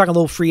particular. We're talking a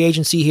little free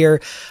agency here.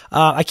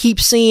 I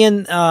keep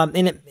seeing,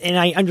 and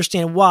I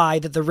understand why,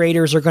 that the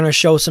Raiders are going to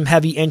show some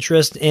heavy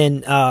interest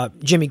in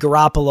Jimmy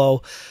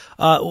Garoppolo.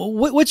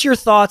 What's your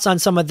thoughts on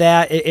some of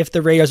that? If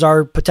the Raiders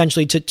are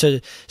potentially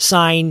to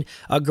sign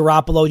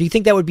Garoppolo, do you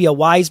think that would be a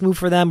wise move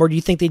for them, or do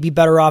you think they'd be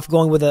better off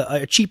going with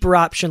a cheaper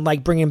option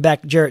like bringing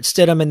back Jarrett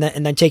Stidham and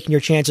then taking your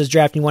chances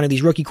drafting one of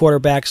these rookie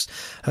quarterbacks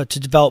to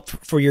develop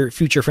for your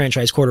future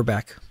franchise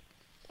quarterback?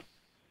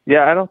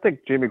 Yeah, I don't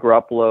think Jimmy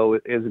Garoppolo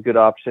is a good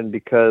option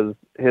because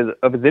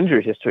of his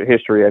injury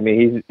history. I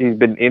mean, he's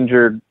been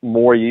injured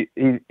more. He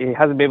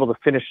hasn't been able to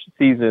finish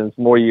seasons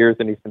more years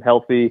than he's been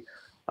healthy.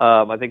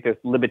 I think there's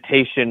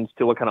limitations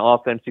to what kind of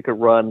offense you could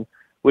run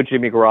with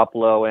Jimmy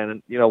Garoppolo.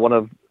 And, one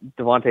of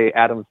Devontae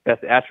Adams'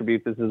 best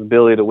attributes is his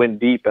ability to win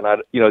deep.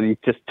 And, you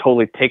just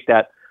totally take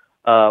that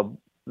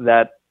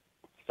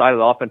side of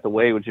the offense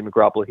away with Jimmy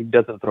Garoppolo. He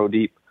doesn't throw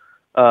deep.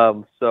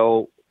 And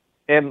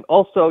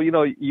also,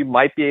 you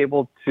might be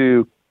able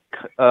to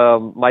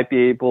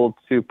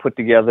put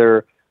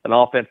together an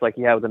offense like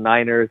he had with the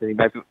Niners, and he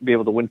might be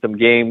able to win some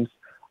games,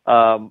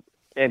 and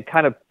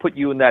kind of put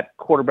you in that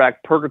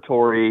quarterback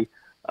purgatory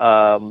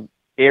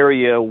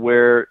area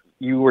where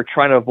you were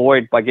trying to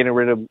avoid by getting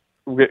rid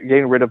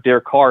of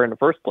Derek Carr in the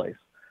first place.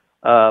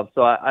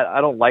 So I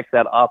don't like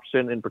that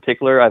option in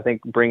particular. I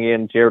think bringing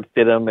in Jarrett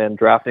Stidham and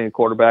drafting a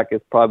quarterback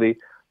is probably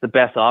the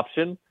best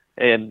option.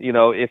 And,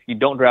 if you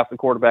don't draft the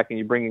quarterback and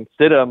you bring in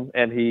Stidham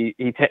and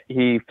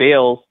he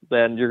fails,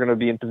 then you're going to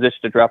be in position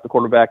to draft the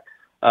quarterback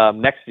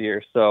next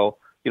year. So,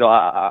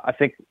 I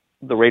think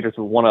the Raiders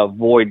would want to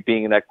avoid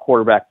being in that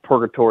quarterback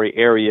purgatory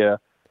area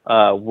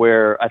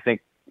where I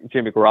think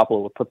Jimmy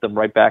Garoppolo would put them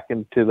right back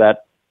into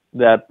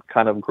that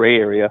kind of gray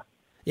area.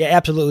 Yeah,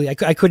 absolutely.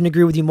 I couldn't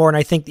agree with you more, and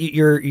I think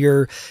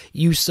your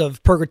use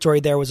of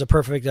purgatory there was a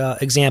perfect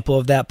example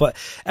of that. But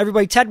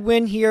everybody, Ted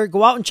Nguyen here.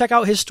 Go out and check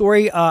out his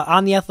story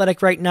on The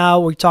Athletic right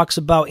now, where he talks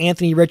about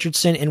Anthony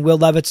Richardson and Will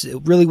Levis.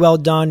 Really well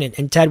done.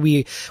 And Ted,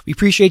 we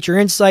appreciate your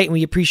insight, and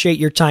we appreciate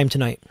your time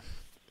tonight.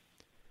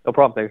 No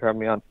problem. Thanks for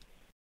having me on.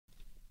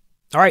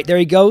 All right, there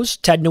he goes,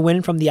 Ted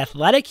Nguyen from The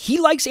Athletic. He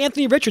likes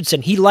Anthony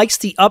Richardson. He likes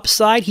the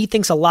upside. He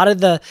thinks a lot of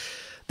the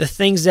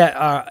things that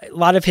a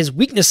lot of his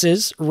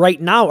weaknesses right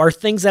now are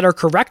things that are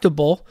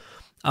correctable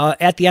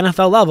at the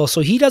NFL level.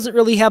 So he doesn't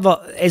really have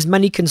as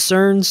many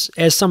concerns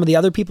as some of the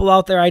other people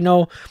out there. I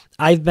know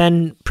I've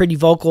been pretty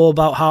vocal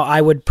about how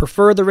I would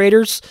prefer the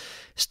Raiders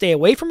stay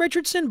away from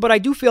Richardson, but I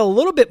do feel a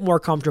little bit more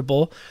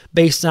comfortable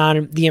based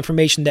on the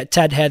information that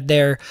Ted had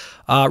there.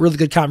 Really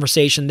good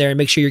conversation there, and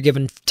make sure you're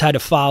giving Ted a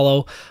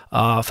follow,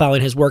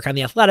 following his work on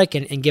The Athletic,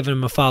 and giving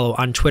him a follow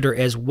on Twitter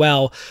as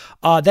well.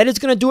 That is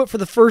going to do it for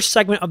the first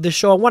segment of the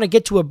show. I want to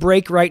get to a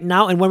break right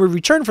now, and when we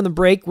return from the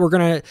break, we're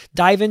going to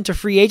dive into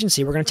free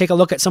agency. We're going to take a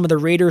look at some of the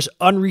Raiders'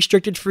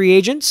 unrestricted free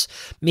agents,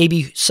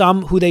 maybe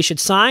some who they should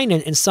sign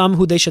and some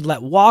who they should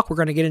let walk. We're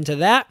going to get into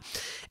that.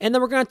 And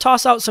then we're going to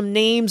toss out some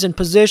names and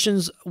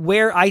positions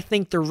where I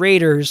think the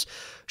Raiders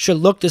should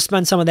look to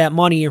spend some of that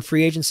money in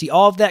free agency.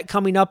 All of that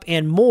coming up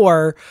and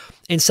more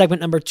in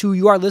segment number 2.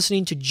 You are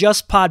listening to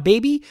Just Pod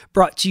Baby,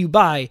 brought to you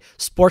by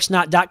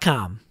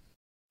Sportsnot.com.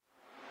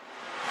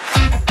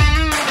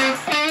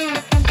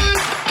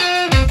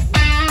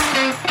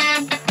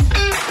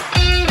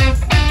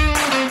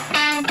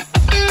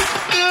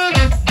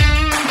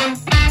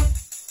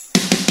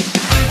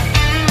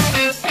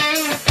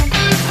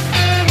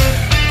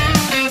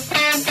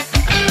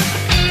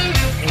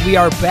 We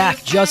are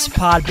back, Just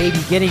Pod Baby,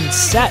 getting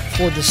set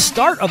for the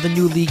start of the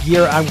new league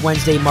year on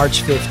Wednesday,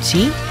 March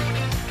 15th.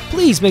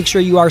 Please make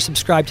sure you are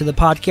subscribed to the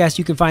podcast.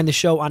 You can find the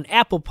show on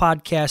Apple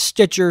Podcasts,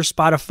 Stitcher,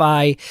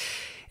 Spotify,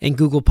 and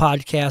Google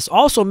Podcasts.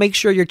 Also, make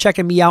sure you're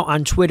checking me out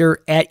on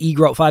Twitter at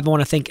eGroat5. I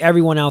want to thank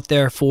everyone out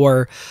there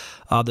for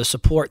the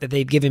support that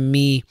they've given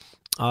me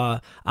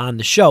on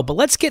the show. But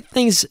let's get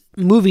things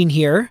moving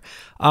here.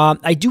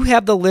 I do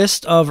have the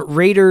list of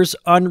Raiders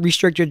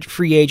unrestricted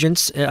free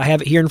agents. I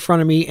have it here in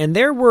front of me, and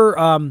there were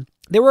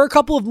a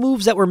couple of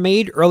moves that were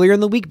made earlier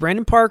in the week.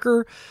 Brandon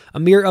Parker,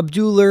 Amir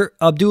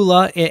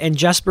Abdullah, and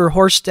Jesper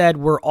Horsted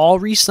were all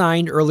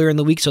re-signed earlier in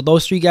the week, so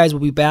those three guys will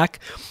be back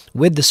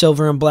with the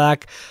silver and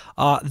black.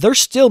 There's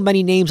still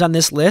many names on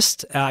this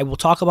list. I will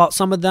talk about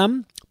some of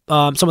them,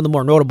 some of the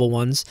more notable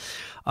ones.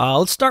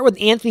 Let's start with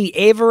Anthony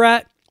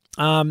Averett.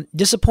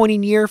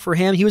 Disappointing year for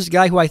him. He was a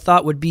guy who I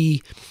thought would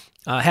be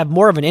have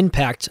more of an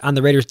impact on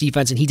the Raiders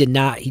defense, and he did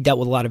not. He dealt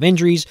with a lot of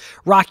injuries.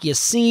 Rock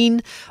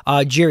Ya-Sin,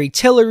 Jerry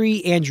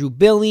Tillery, Andrew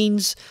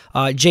Billings,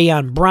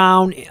 Jayon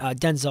Brown,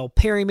 Denzel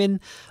Perryman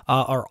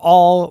are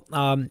all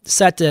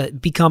set to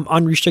become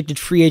unrestricted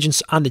free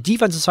agents on the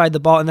defensive side of the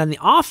ball. And then the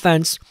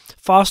offense,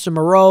 Foster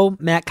Moreau,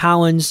 Matt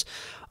Collins,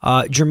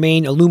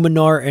 Jermaine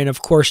Illuminor, and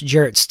of course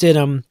Jarrett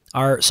Stidham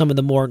are some of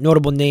the more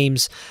notable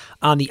names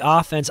on the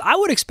offense. I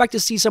would expect to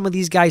see some of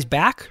these guys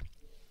back.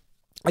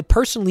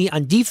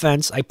 On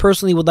defense, I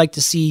personally would like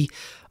to see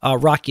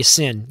Rock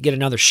Ya-Sin get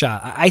another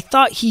shot. I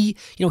thought he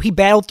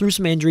battled through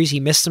some injuries. He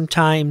missed some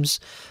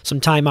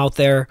time out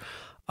there.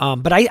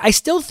 But I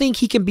still think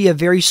he can be a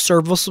very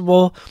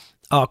serviceable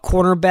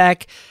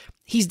cornerback.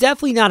 He's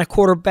definitely not a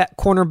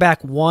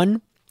cornerback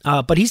one,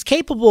 but he's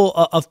capable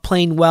of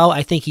playing well.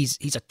 I think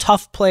he's a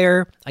tough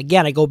player.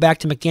 Again, I go back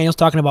to McDaniels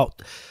talking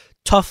about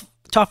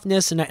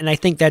toughness, and I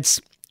think that's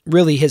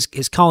really his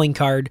calling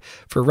card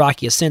for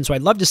Rock Ya-Sin. So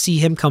I'd love to see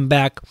him come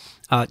back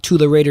to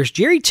the Raiders.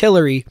 Jerry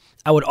Tillery,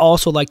 I would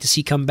also like to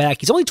see come back.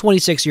 He's only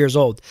 26 years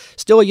old.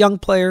 Still a young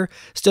player.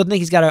 Still think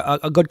he's got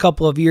a good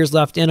couple of years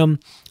left in him.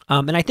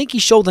 And I think he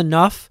showed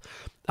enough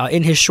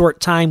in his short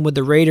time with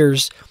the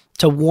Raiders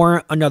to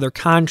warrant another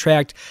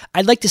contract.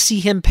 I'd like to see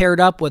him paired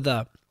up with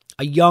a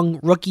young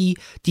rookie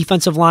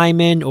defensive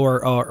lineman or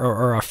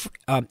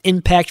a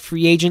impact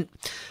free agent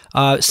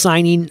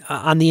signing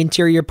on the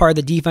interior part of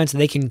the defense.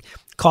 They can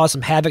cause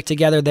some havoc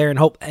together there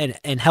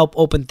and help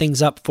open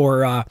things up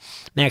for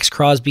Max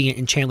Crosby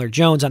and Chandler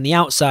Jones on the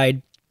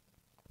outside.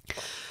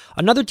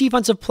 Another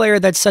defensive player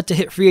that's set to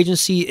hit free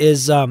agency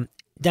is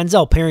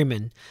Denzel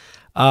Perryman.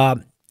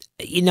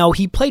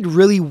 He played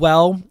really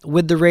well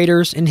with the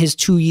Raiders in his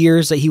 2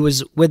 years that he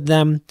was with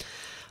them.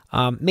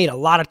 Made a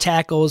lot of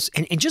tackles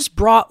and just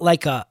brought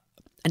like an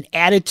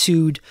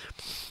attitude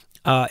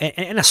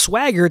and a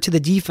swagger to the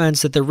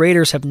defense that the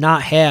Raiders have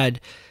not had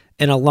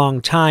in a long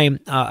time.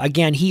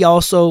 Again, he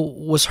also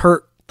was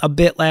hurt a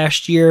bit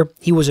last year.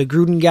 He was a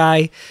Gruden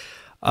guy,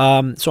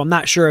 so I'm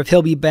not sure if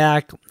he'll be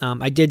back.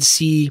 I did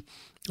see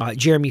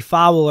Jeremy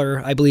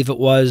Fowler, I believe it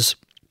was,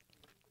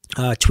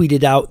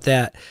 tweeted out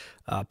that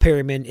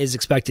Perryman is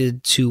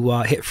expected to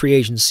hit free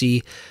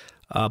agency.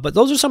 But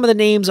those are some of the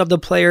names of the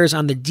players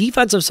on the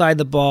defensive side of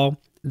the ball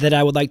that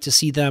I would like to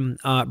see them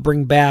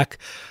bring back.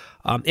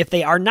 If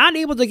they are not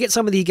able to get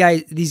some of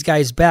these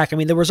guys back, I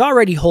mean, there was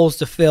already holes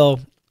to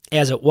fill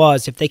as it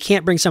was. If they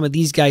can't bring some of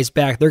these guys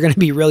back, they're going to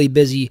be really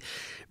busy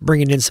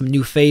bringing in some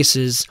new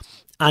faces.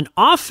 On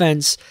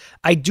offense,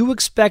 I do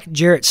expect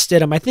Jarrett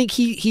Stidham. I think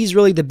he's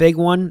really the big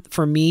one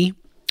for me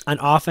on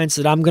offense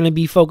that I'm going to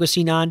be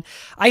focusing on.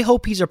 I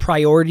hope he's a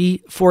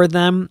priority for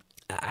them.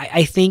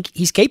 I think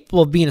he's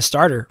capable of being a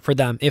starter for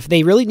them. If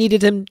they really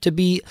needed him to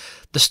be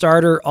the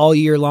starter all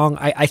year long,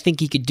 I think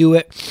he could do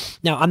it.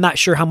 Now, I'm not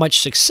sure how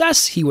much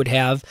success he would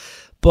have,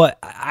 but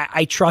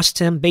I trust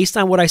him based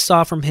on what I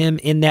saw from him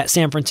in that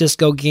San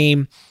Francisco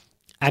game.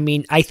 I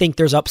mean, I think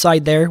there's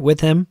upside there with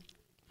him.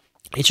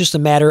 It's just a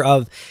matter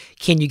of,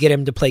 can you get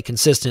him to play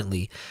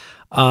consistently?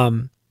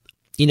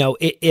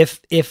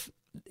 If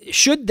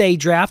should they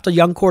draft a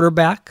young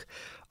quarterback,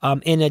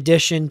 in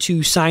addition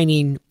to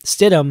signing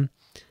Stidham,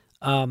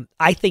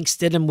 I think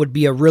Stidham would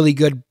be a really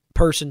good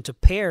person to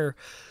pair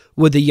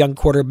with a young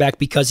quarterback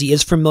because he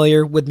is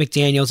familiar with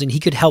McDaniels and he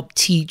could help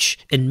teach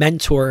and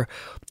mentor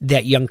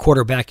that young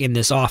quarterback in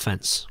this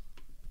offense.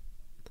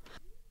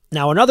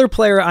 Now, another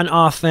player on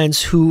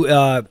offense who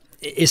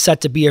is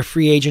set to be a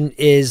free agent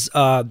is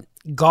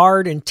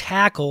guard and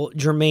tackle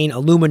Jermaine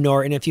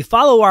Illuminor. And if you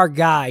follow our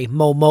guy,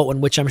 Mo Moton,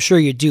 which I'm sure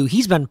you do,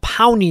 he's been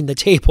pounding the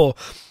table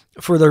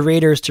for the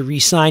Raiders to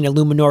re-sign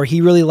Illuminor.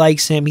 He really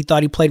likes him. He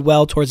thought he played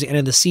well towards the end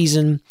of the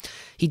season.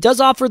 He does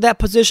offer that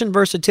position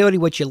versatility,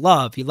 which you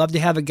love. You love to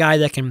have a guy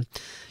that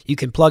you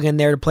can plug in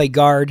there to play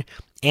guard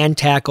and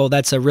tackle.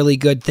 That's a really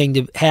good thing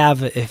to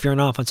have if you're an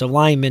offensive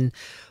lineman.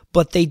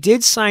 But they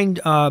did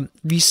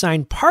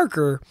re-sign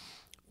Parker,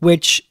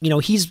 which,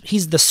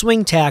 he's the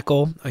swing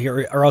tackle,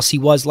 or else he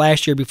was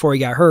last year before he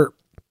got hurt.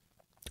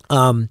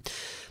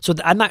 So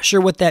I'm not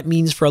sure what that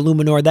means for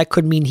Illuminor. That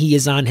could mean he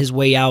is on his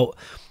way out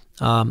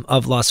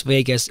of Las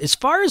Vegas. As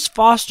far as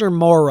Foster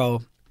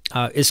Moreau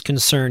is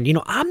concerned,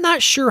 I'm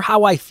not sure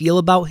how I feel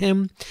about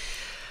him.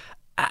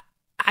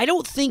 I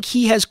don't think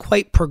he has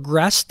quite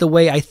progressed the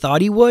way I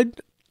thought he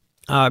would.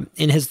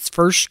 In his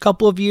first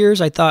couple of years,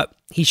 I thought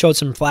he showed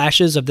some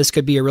flashes of this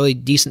could be a really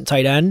decent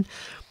tight end.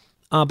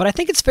 But I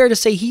think it's fair to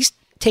say he's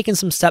taken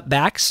some step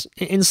backs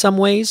in some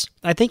ways.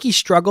 I think he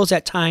struggles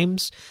at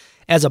times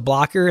as a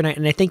blocker,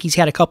 and I think he's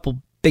had a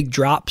couple big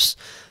drops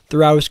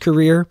throughout his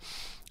career.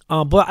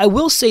 But I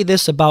will say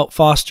this about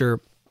Foster.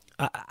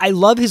 I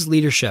love his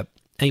leadership.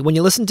 And when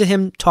you listen to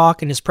him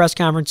talk in his press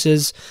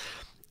conferences,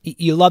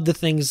 you love the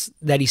things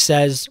that he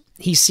says.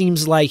 He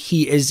seems like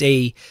he is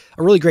a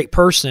really great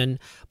person,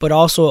 but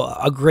also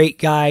a great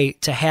guy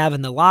to have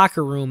in the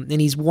locker room. And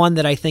he's one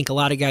that I think a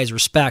lot of guys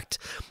respect,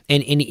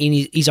 and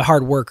he's a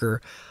hard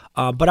worker.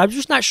 But I'm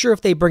just not sure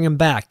if they bring him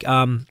back.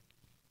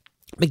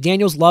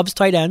 McDaniels loves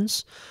tight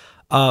ends,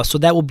 so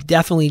that will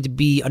definitely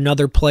be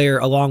another player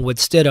along with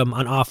Stidham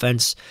on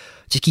offense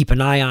to keep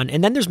an eye on.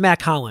 And then there's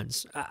Mack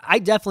Hollins. I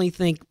definitely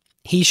think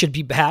he should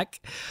be back.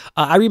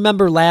 I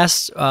remember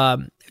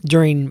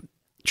during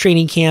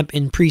training camp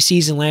in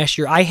preseason last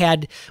year, I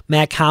had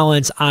Mack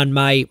Hollins on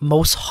my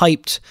most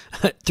hyped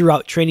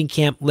throughout training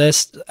camp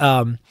list.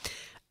 I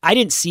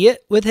didn't see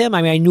it with him.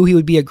 I knew he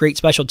would be a great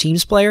special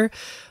teams player.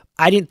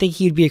 I didn't think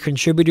he'd be a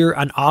contributor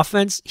on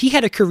offense. He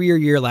had a career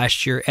year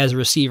last year as a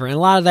receiver, and a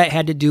lot of that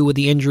had to do with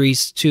the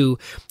injuries to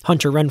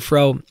Hunter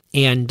Renfrow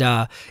and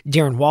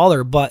Darren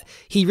Waller, but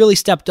he really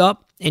stepped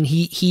up, and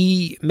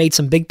he made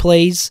some big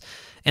plays.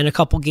 In a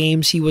couple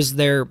games, he was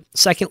their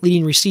second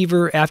leading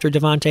receiver after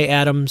Devontae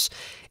Adams,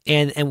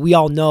 and we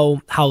all know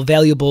how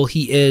valuable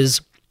he is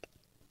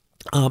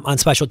on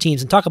special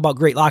teams. And talk about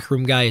great locker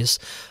room guys.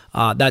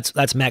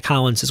 That's Mack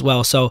Hollins as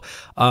well. So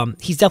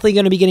he's definitely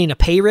going to be getting a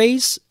pay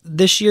raise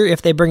this year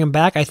if they bring him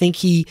back. I think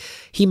he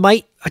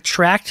might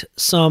attract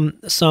some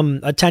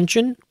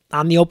attention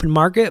on the open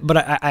market, but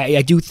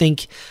I do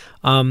think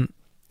the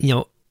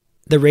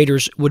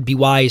Raiders would be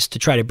wise to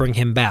try to bring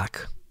him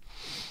back.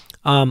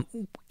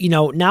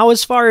 Now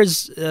as far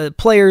as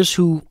players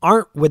who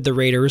aren't with the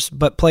Raiders,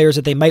 but players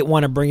that they might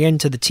want to bring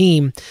into the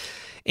team,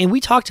 and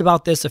we talked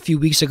about this a few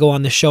weeks ago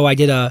on the show. I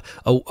did a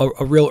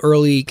real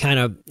early kind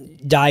of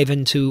dive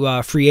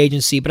into free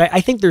agency, but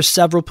I think there's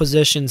several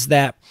positions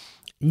that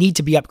need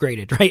to be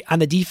upgraded, right? On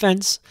the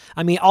defense,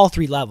 all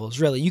three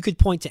levels, really. You could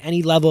point to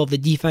any level of the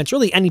defense,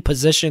 really any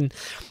position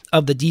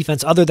of the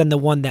defense other than the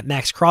one that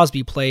Max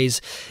Crosby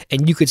plays,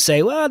 and you could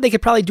say, well, they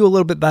could probably do a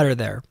little bit better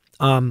there.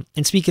 And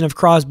speaking of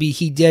Crosby,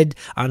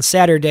 on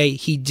Saturday,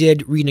 he did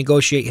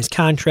renegotiate his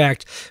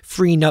contract,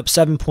 freeing up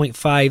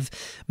 $7.5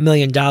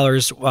 million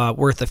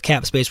worth of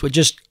cap space, which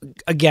just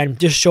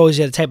shows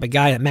you the type of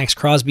guy that Max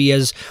Crosby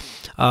is.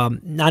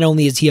 Not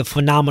only is he a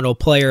phenomenal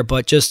player,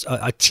 but just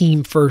a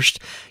team-first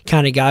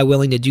kind of guy,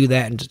 willing to do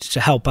that and to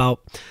help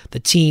out the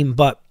team.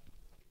 But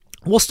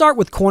we'll start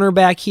with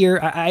cornerback here.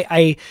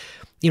 I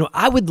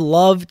would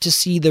love to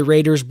see the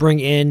Raiders bring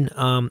in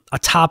a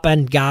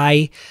top-end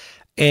guy.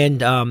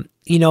 And,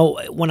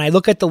 when I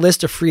look at the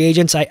list of free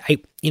agents, I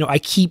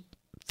keep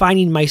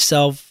finding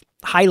myself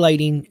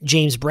highlighting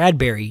James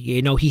Bradberry.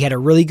 He had a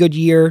really good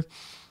year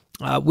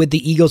with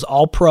the Eagles,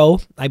 All-Pro,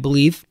 I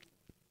believe.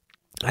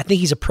 I think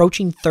he's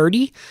approaching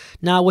 30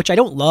 now, which I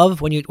don't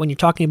love when you're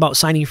talking about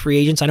signing free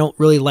agents. I don't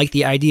really like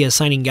the idea of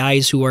signing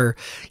guys who are,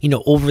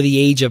 over the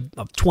age of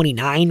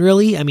 29,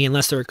 really.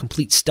 Unless they're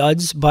complete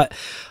studs. But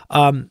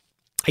I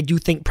do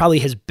think probably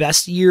his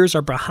best years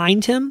are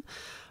behind him.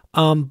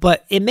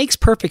 But it makes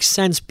perfect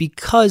sense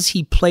because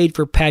he played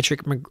for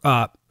Patrick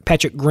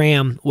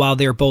Graham while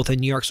they were both in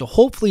New York. So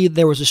hopefully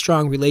there was a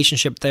strong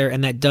relationship there,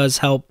 and that does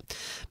help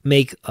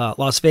make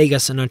Las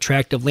Vegas an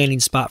attractive landing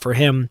spot for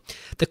him.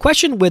 The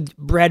question with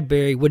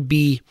Bradberry would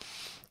be,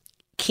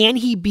 can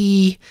he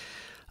be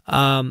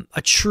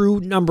a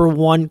true number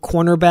one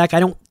cornerback? I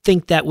don't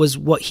think that was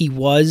what he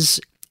was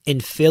in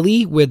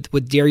Philly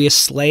with Darius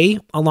Slay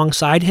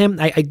alongside him.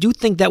 I do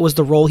think that was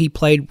the role he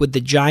played with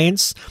the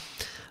Giants,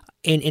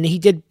 and he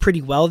did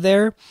pretty well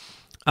there.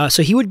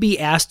 So he would be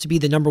asked to be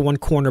the number one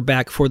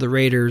cornerback for the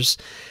Raiders.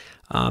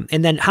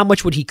 And then how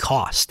much would he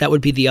cost? That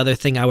would be the other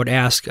thing I would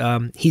ask.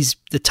 He's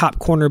the top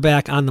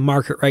cornerback on the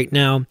market right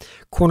now.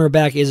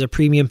 Cornerback is a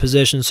premium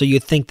position, so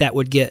you'd think that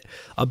would get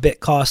a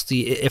bit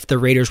costly if the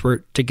Raiders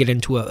were to get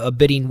into a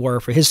bidding war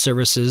for his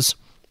services.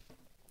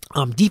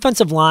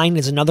 Defensive line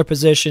is another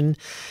position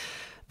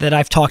that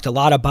I've talked a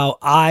lot about.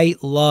 I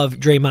love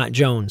Draymond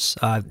Jones.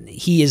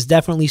 He is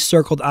definitely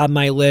circled on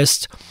my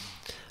list.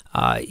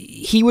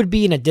 He would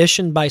be an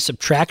addition by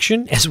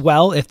subtraction as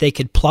well if they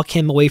could pluck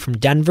him away from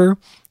Denver.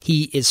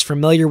 He is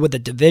familiar with the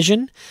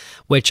division,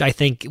 which I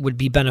think would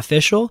be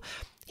beneficial.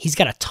 He's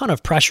got a ton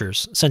of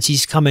pressures since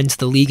he's come into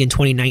the league in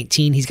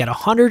 2019. He's got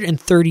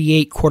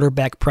 138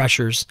 quarterback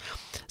pressures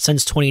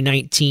since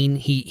 2019.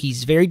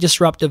 He's very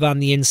disruptive on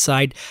the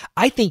inside.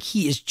 I think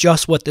he is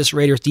just what this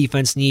Raiders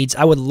defense needs.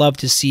 I would love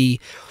to see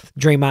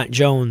Draymond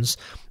Jones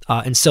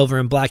in silver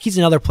and black. He's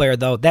another player,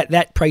 though.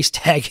 That price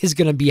tag is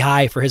going to be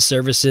high for his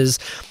services.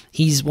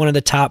 He's one of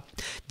the top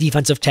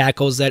defensive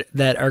tackles that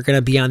are going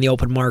to be on the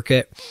open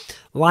market.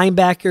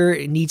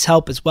 Linebacker needs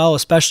help as well,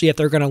 especially if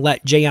they're going to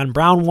let Jayon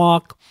Brown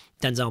walk,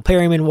 Denzel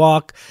Perryman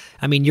walk.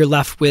 I mean, you're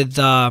left with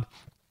not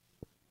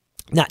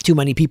too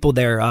many people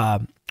there.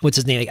 What's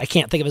his name? I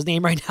can't think of his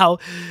name right now.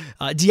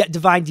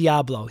 Divine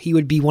Diablo. He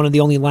would be one of the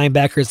only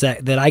linebackers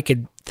that I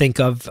could think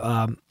of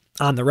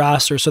on the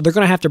roster. So they're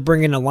going to have to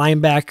bring in a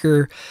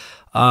linebacker.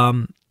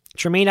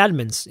 Tremaine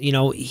Edmunds,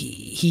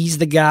 he's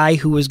the guy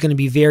who is going to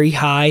be very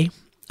high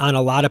on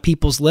a lot of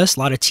people's lists, a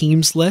lot of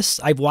teams' lists.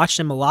 I've watched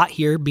him a lot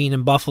here being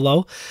in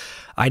Buffalo.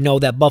 I know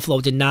that Buffalo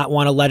did not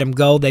want to let him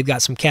go. They've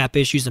got some cap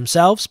issues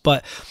themselves,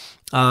 but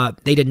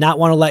they did not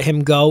want to let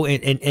him go.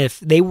 And if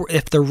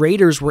the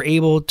Raiders were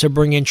able to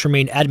bring in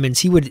Tremaine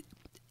Edmunds, he would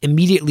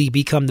immediately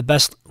become the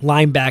best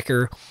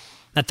linebacker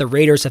that the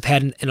Raiders have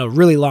had in a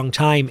really long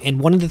time.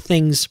 And one of the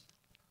things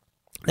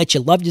that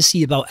you love to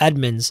see about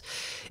Edmunds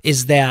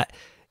is that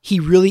he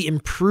really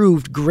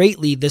improved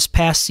greatly this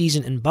past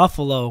season in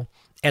Buffalo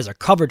as a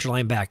coverage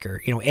linebacker.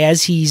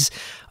 As he's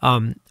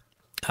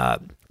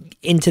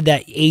into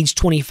that age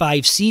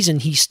 25 season,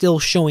 he's still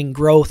showing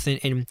growth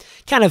and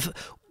kind of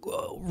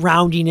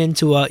rounding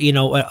into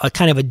a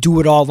kind of a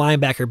do-it-all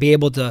linebacker, be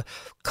able to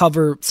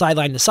cover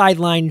sideline to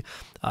sideline,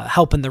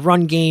 help in the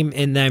run game,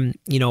 and then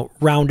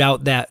round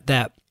out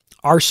that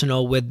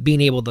arsenal with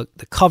being able to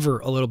cover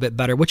a little bit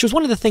better, which was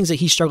one of the things that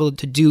he struggled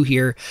to do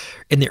here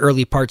in the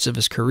early parts of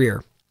his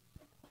career.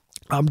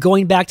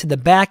 Going back to the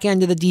back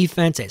end of the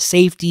defense at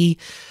safety,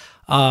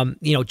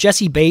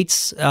 Jesse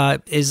Bates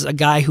is a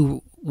guy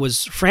who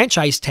was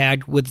franchise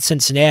tagged with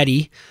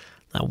Cincinnati.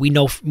 We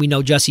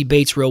know Jesse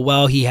Bates real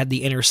well. He had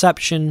the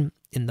interception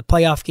in the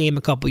playoff game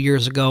a couple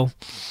years ago.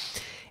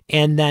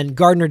 And then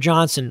Gardner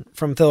Johnson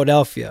from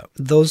Philadelphia.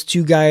 Those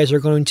two guys are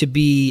going to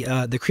be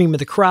the cream of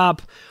the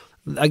crop.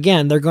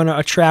 Again, they're going to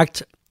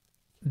attract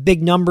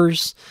big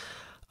numbers.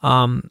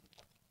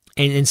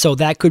 And so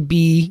that could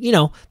be,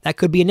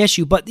 an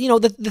issue. But,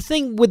 the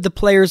thing with the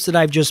players that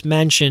I've just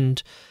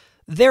mentioned,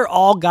 they're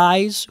all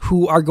guys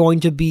who are going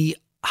to be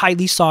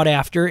highly sought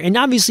after. And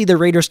obviously the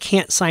Raiders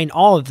can't sign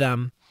all of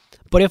them.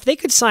 But if they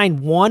could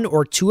sign one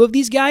or two of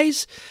these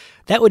guys,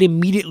 that would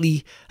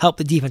immediately help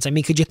the defense. I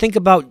mean, could you think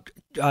about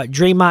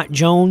Draymond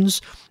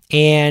Jones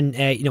and,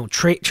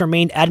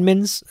 Tremaine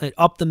Edmunds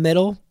up the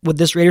middle with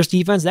this Raiders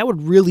defense? That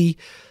would really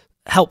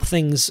help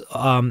things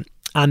on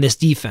this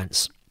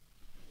defense.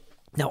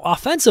 Now,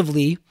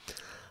 offensively,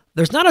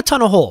 there's not a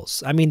ton of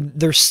holes. I mean,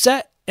 they're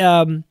set.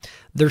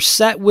 They're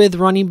set with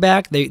running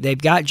back. They've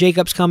got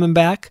Jacobs coming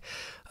back.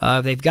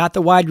 They've got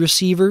the wide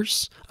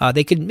receivers.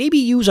 They could maybe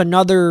use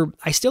another.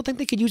 I still think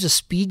they could use a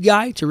speed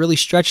guy to really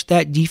stretch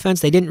that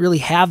defense. They didn't really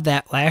have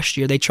that last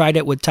year. They tried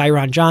it with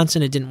Tyron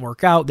Johnson. It didn't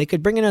work out. They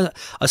could bring in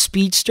a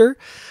speedster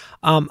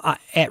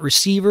at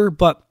receiver,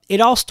 but it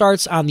all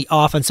starts on the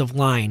offensive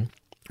line,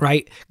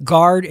 right?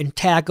 Guard and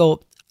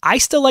tackle. I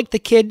still like the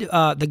kid,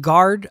 the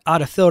guard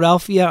out of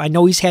Philadelphia. I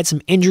know he's had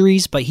some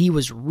injuries, but he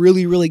was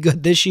really, really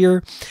good this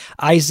year.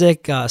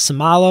 Isaac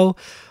Samalo.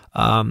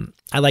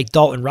 I like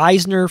Dalton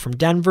Reisner from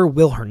Denver.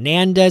 Will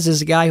Hernandez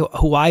is a guy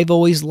who I've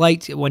always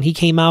liked when he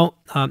came out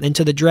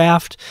into the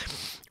draft.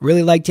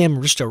 Really liked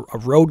him. Just a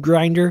road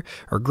grinder,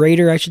 or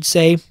grader, I should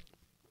say.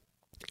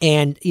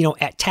 And,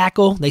 at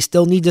tackle, they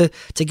still need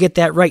to get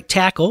that right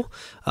tackle,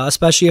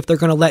 especially if they're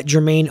going to let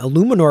Jermaine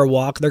Illuminor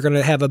walk. They're going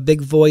to have a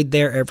big void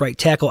there at right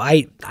tackle.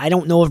 I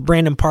don't know if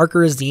Brandon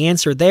Parker is the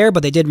answer there,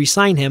 but they did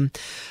re-sign him.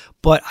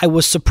 But I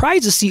was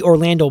surprised to see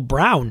Orlando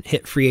Brown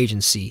hit free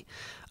agency.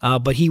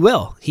 But he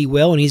will,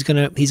 and he's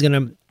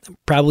gonna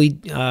probably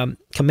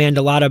command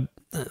a lot of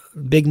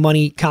big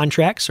money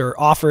contracts, or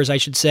offers, I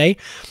should say,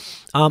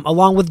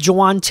 along with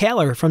Jawan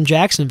Taylor from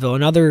Jacksonville,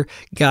 another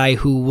guy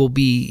who will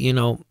be,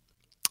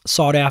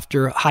 sought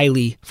after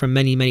highly from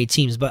many, many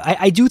teams. But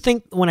I do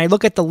think when I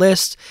look at the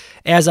list,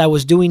 as I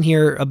was doing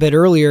here a bit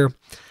earlier,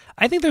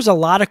 I think there's a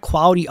lot of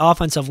quality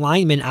offensive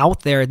linemen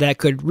out there that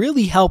could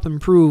really help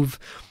improve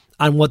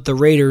on what the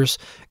Raiders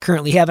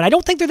currently have. And I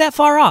don't think they're that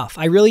far off.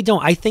 I really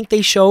don't. I think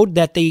they showed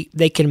that they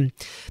can,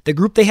 the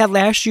group they had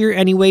last year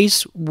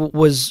anyways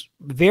was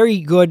very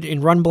good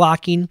in run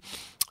blocking.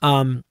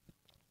 And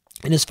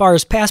as far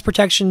as pass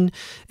protection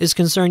is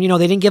concerned,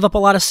 they didn't give up a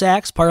lot of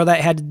sacks. Part of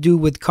that had to do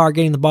with Carr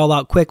getting the ball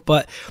out quick.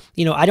 But,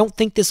 I don't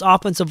think this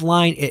offensive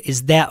line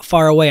is that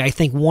far away. I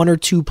think one or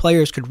two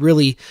players could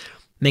really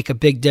make a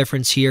big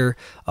difference here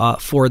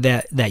for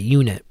that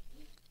unit.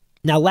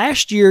 Now,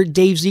 last year,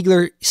 Dave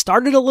Ziegler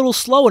started a little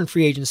slow in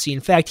free agency.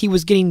 In fact, he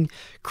was getting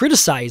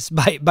criticized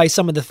by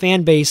some of the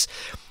fan base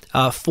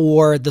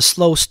for the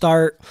slow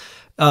start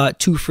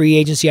to free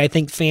agency. I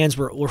think fans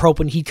were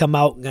hoping he'd come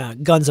out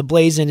guns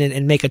a-blazing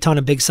and make a ton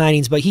of big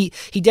signings. But he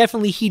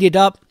definitely heated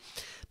up,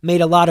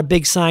 made a lot of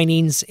big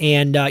signings,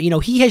 and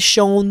he has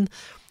shown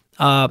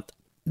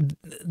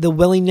the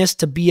willingness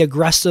to be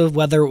aggressive,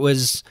 whether it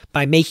was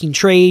by making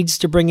trades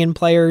to bring in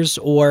players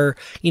or,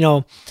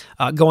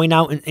 going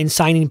out and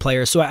signing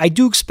players. So I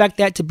do expect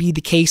that to be the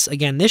case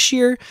again this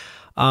year.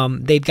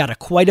 They've got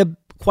quite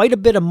a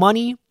bit of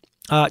money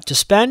to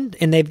spend,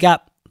 and they've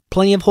got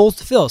plenty of holes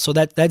to fill. So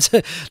that's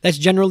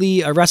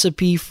generally a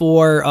recipe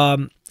for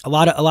a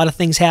lot of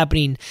things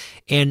happening,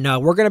 and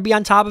we're going to be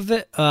on top of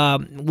it.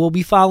 We'll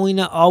be following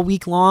it all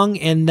week long,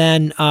 and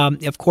then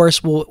of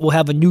course we'll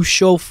have a new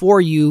show for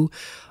you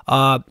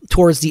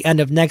towards the end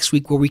of next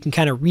week where we can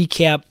kind of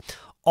recap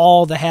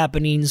all the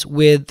happenings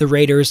with the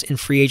Raiders in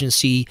free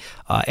agency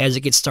as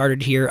it gets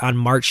started here on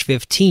March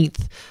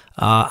 15th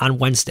on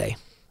Wednesday.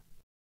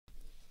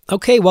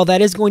 Okay, well,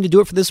 that is going to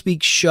do it for this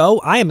week's show.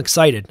 I am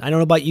excited. I don't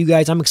know about you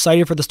guys. I'm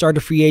excited for the start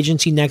of free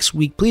agency next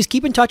week. Please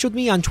keep in touch with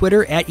me on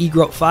Twitter at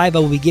eGroat5. I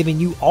will be giving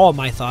you all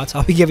my thoughts.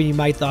 I'll be giving you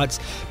my thoughts,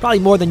 probably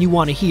more than you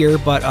want to hear,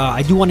 but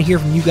I do want to hear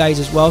from you guys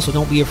as well, so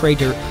don't be afraid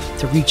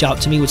to reach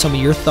out to me with some of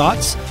your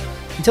thoughts.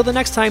 Until the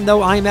next time,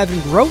 though, I am Evan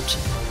Groat.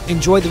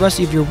 Enjoy the rest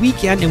of your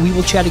weekend, and we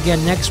will chat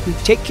again next week.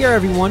 Take care,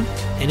 everyone,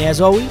 and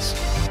as always,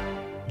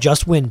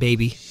 just win,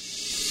 baby.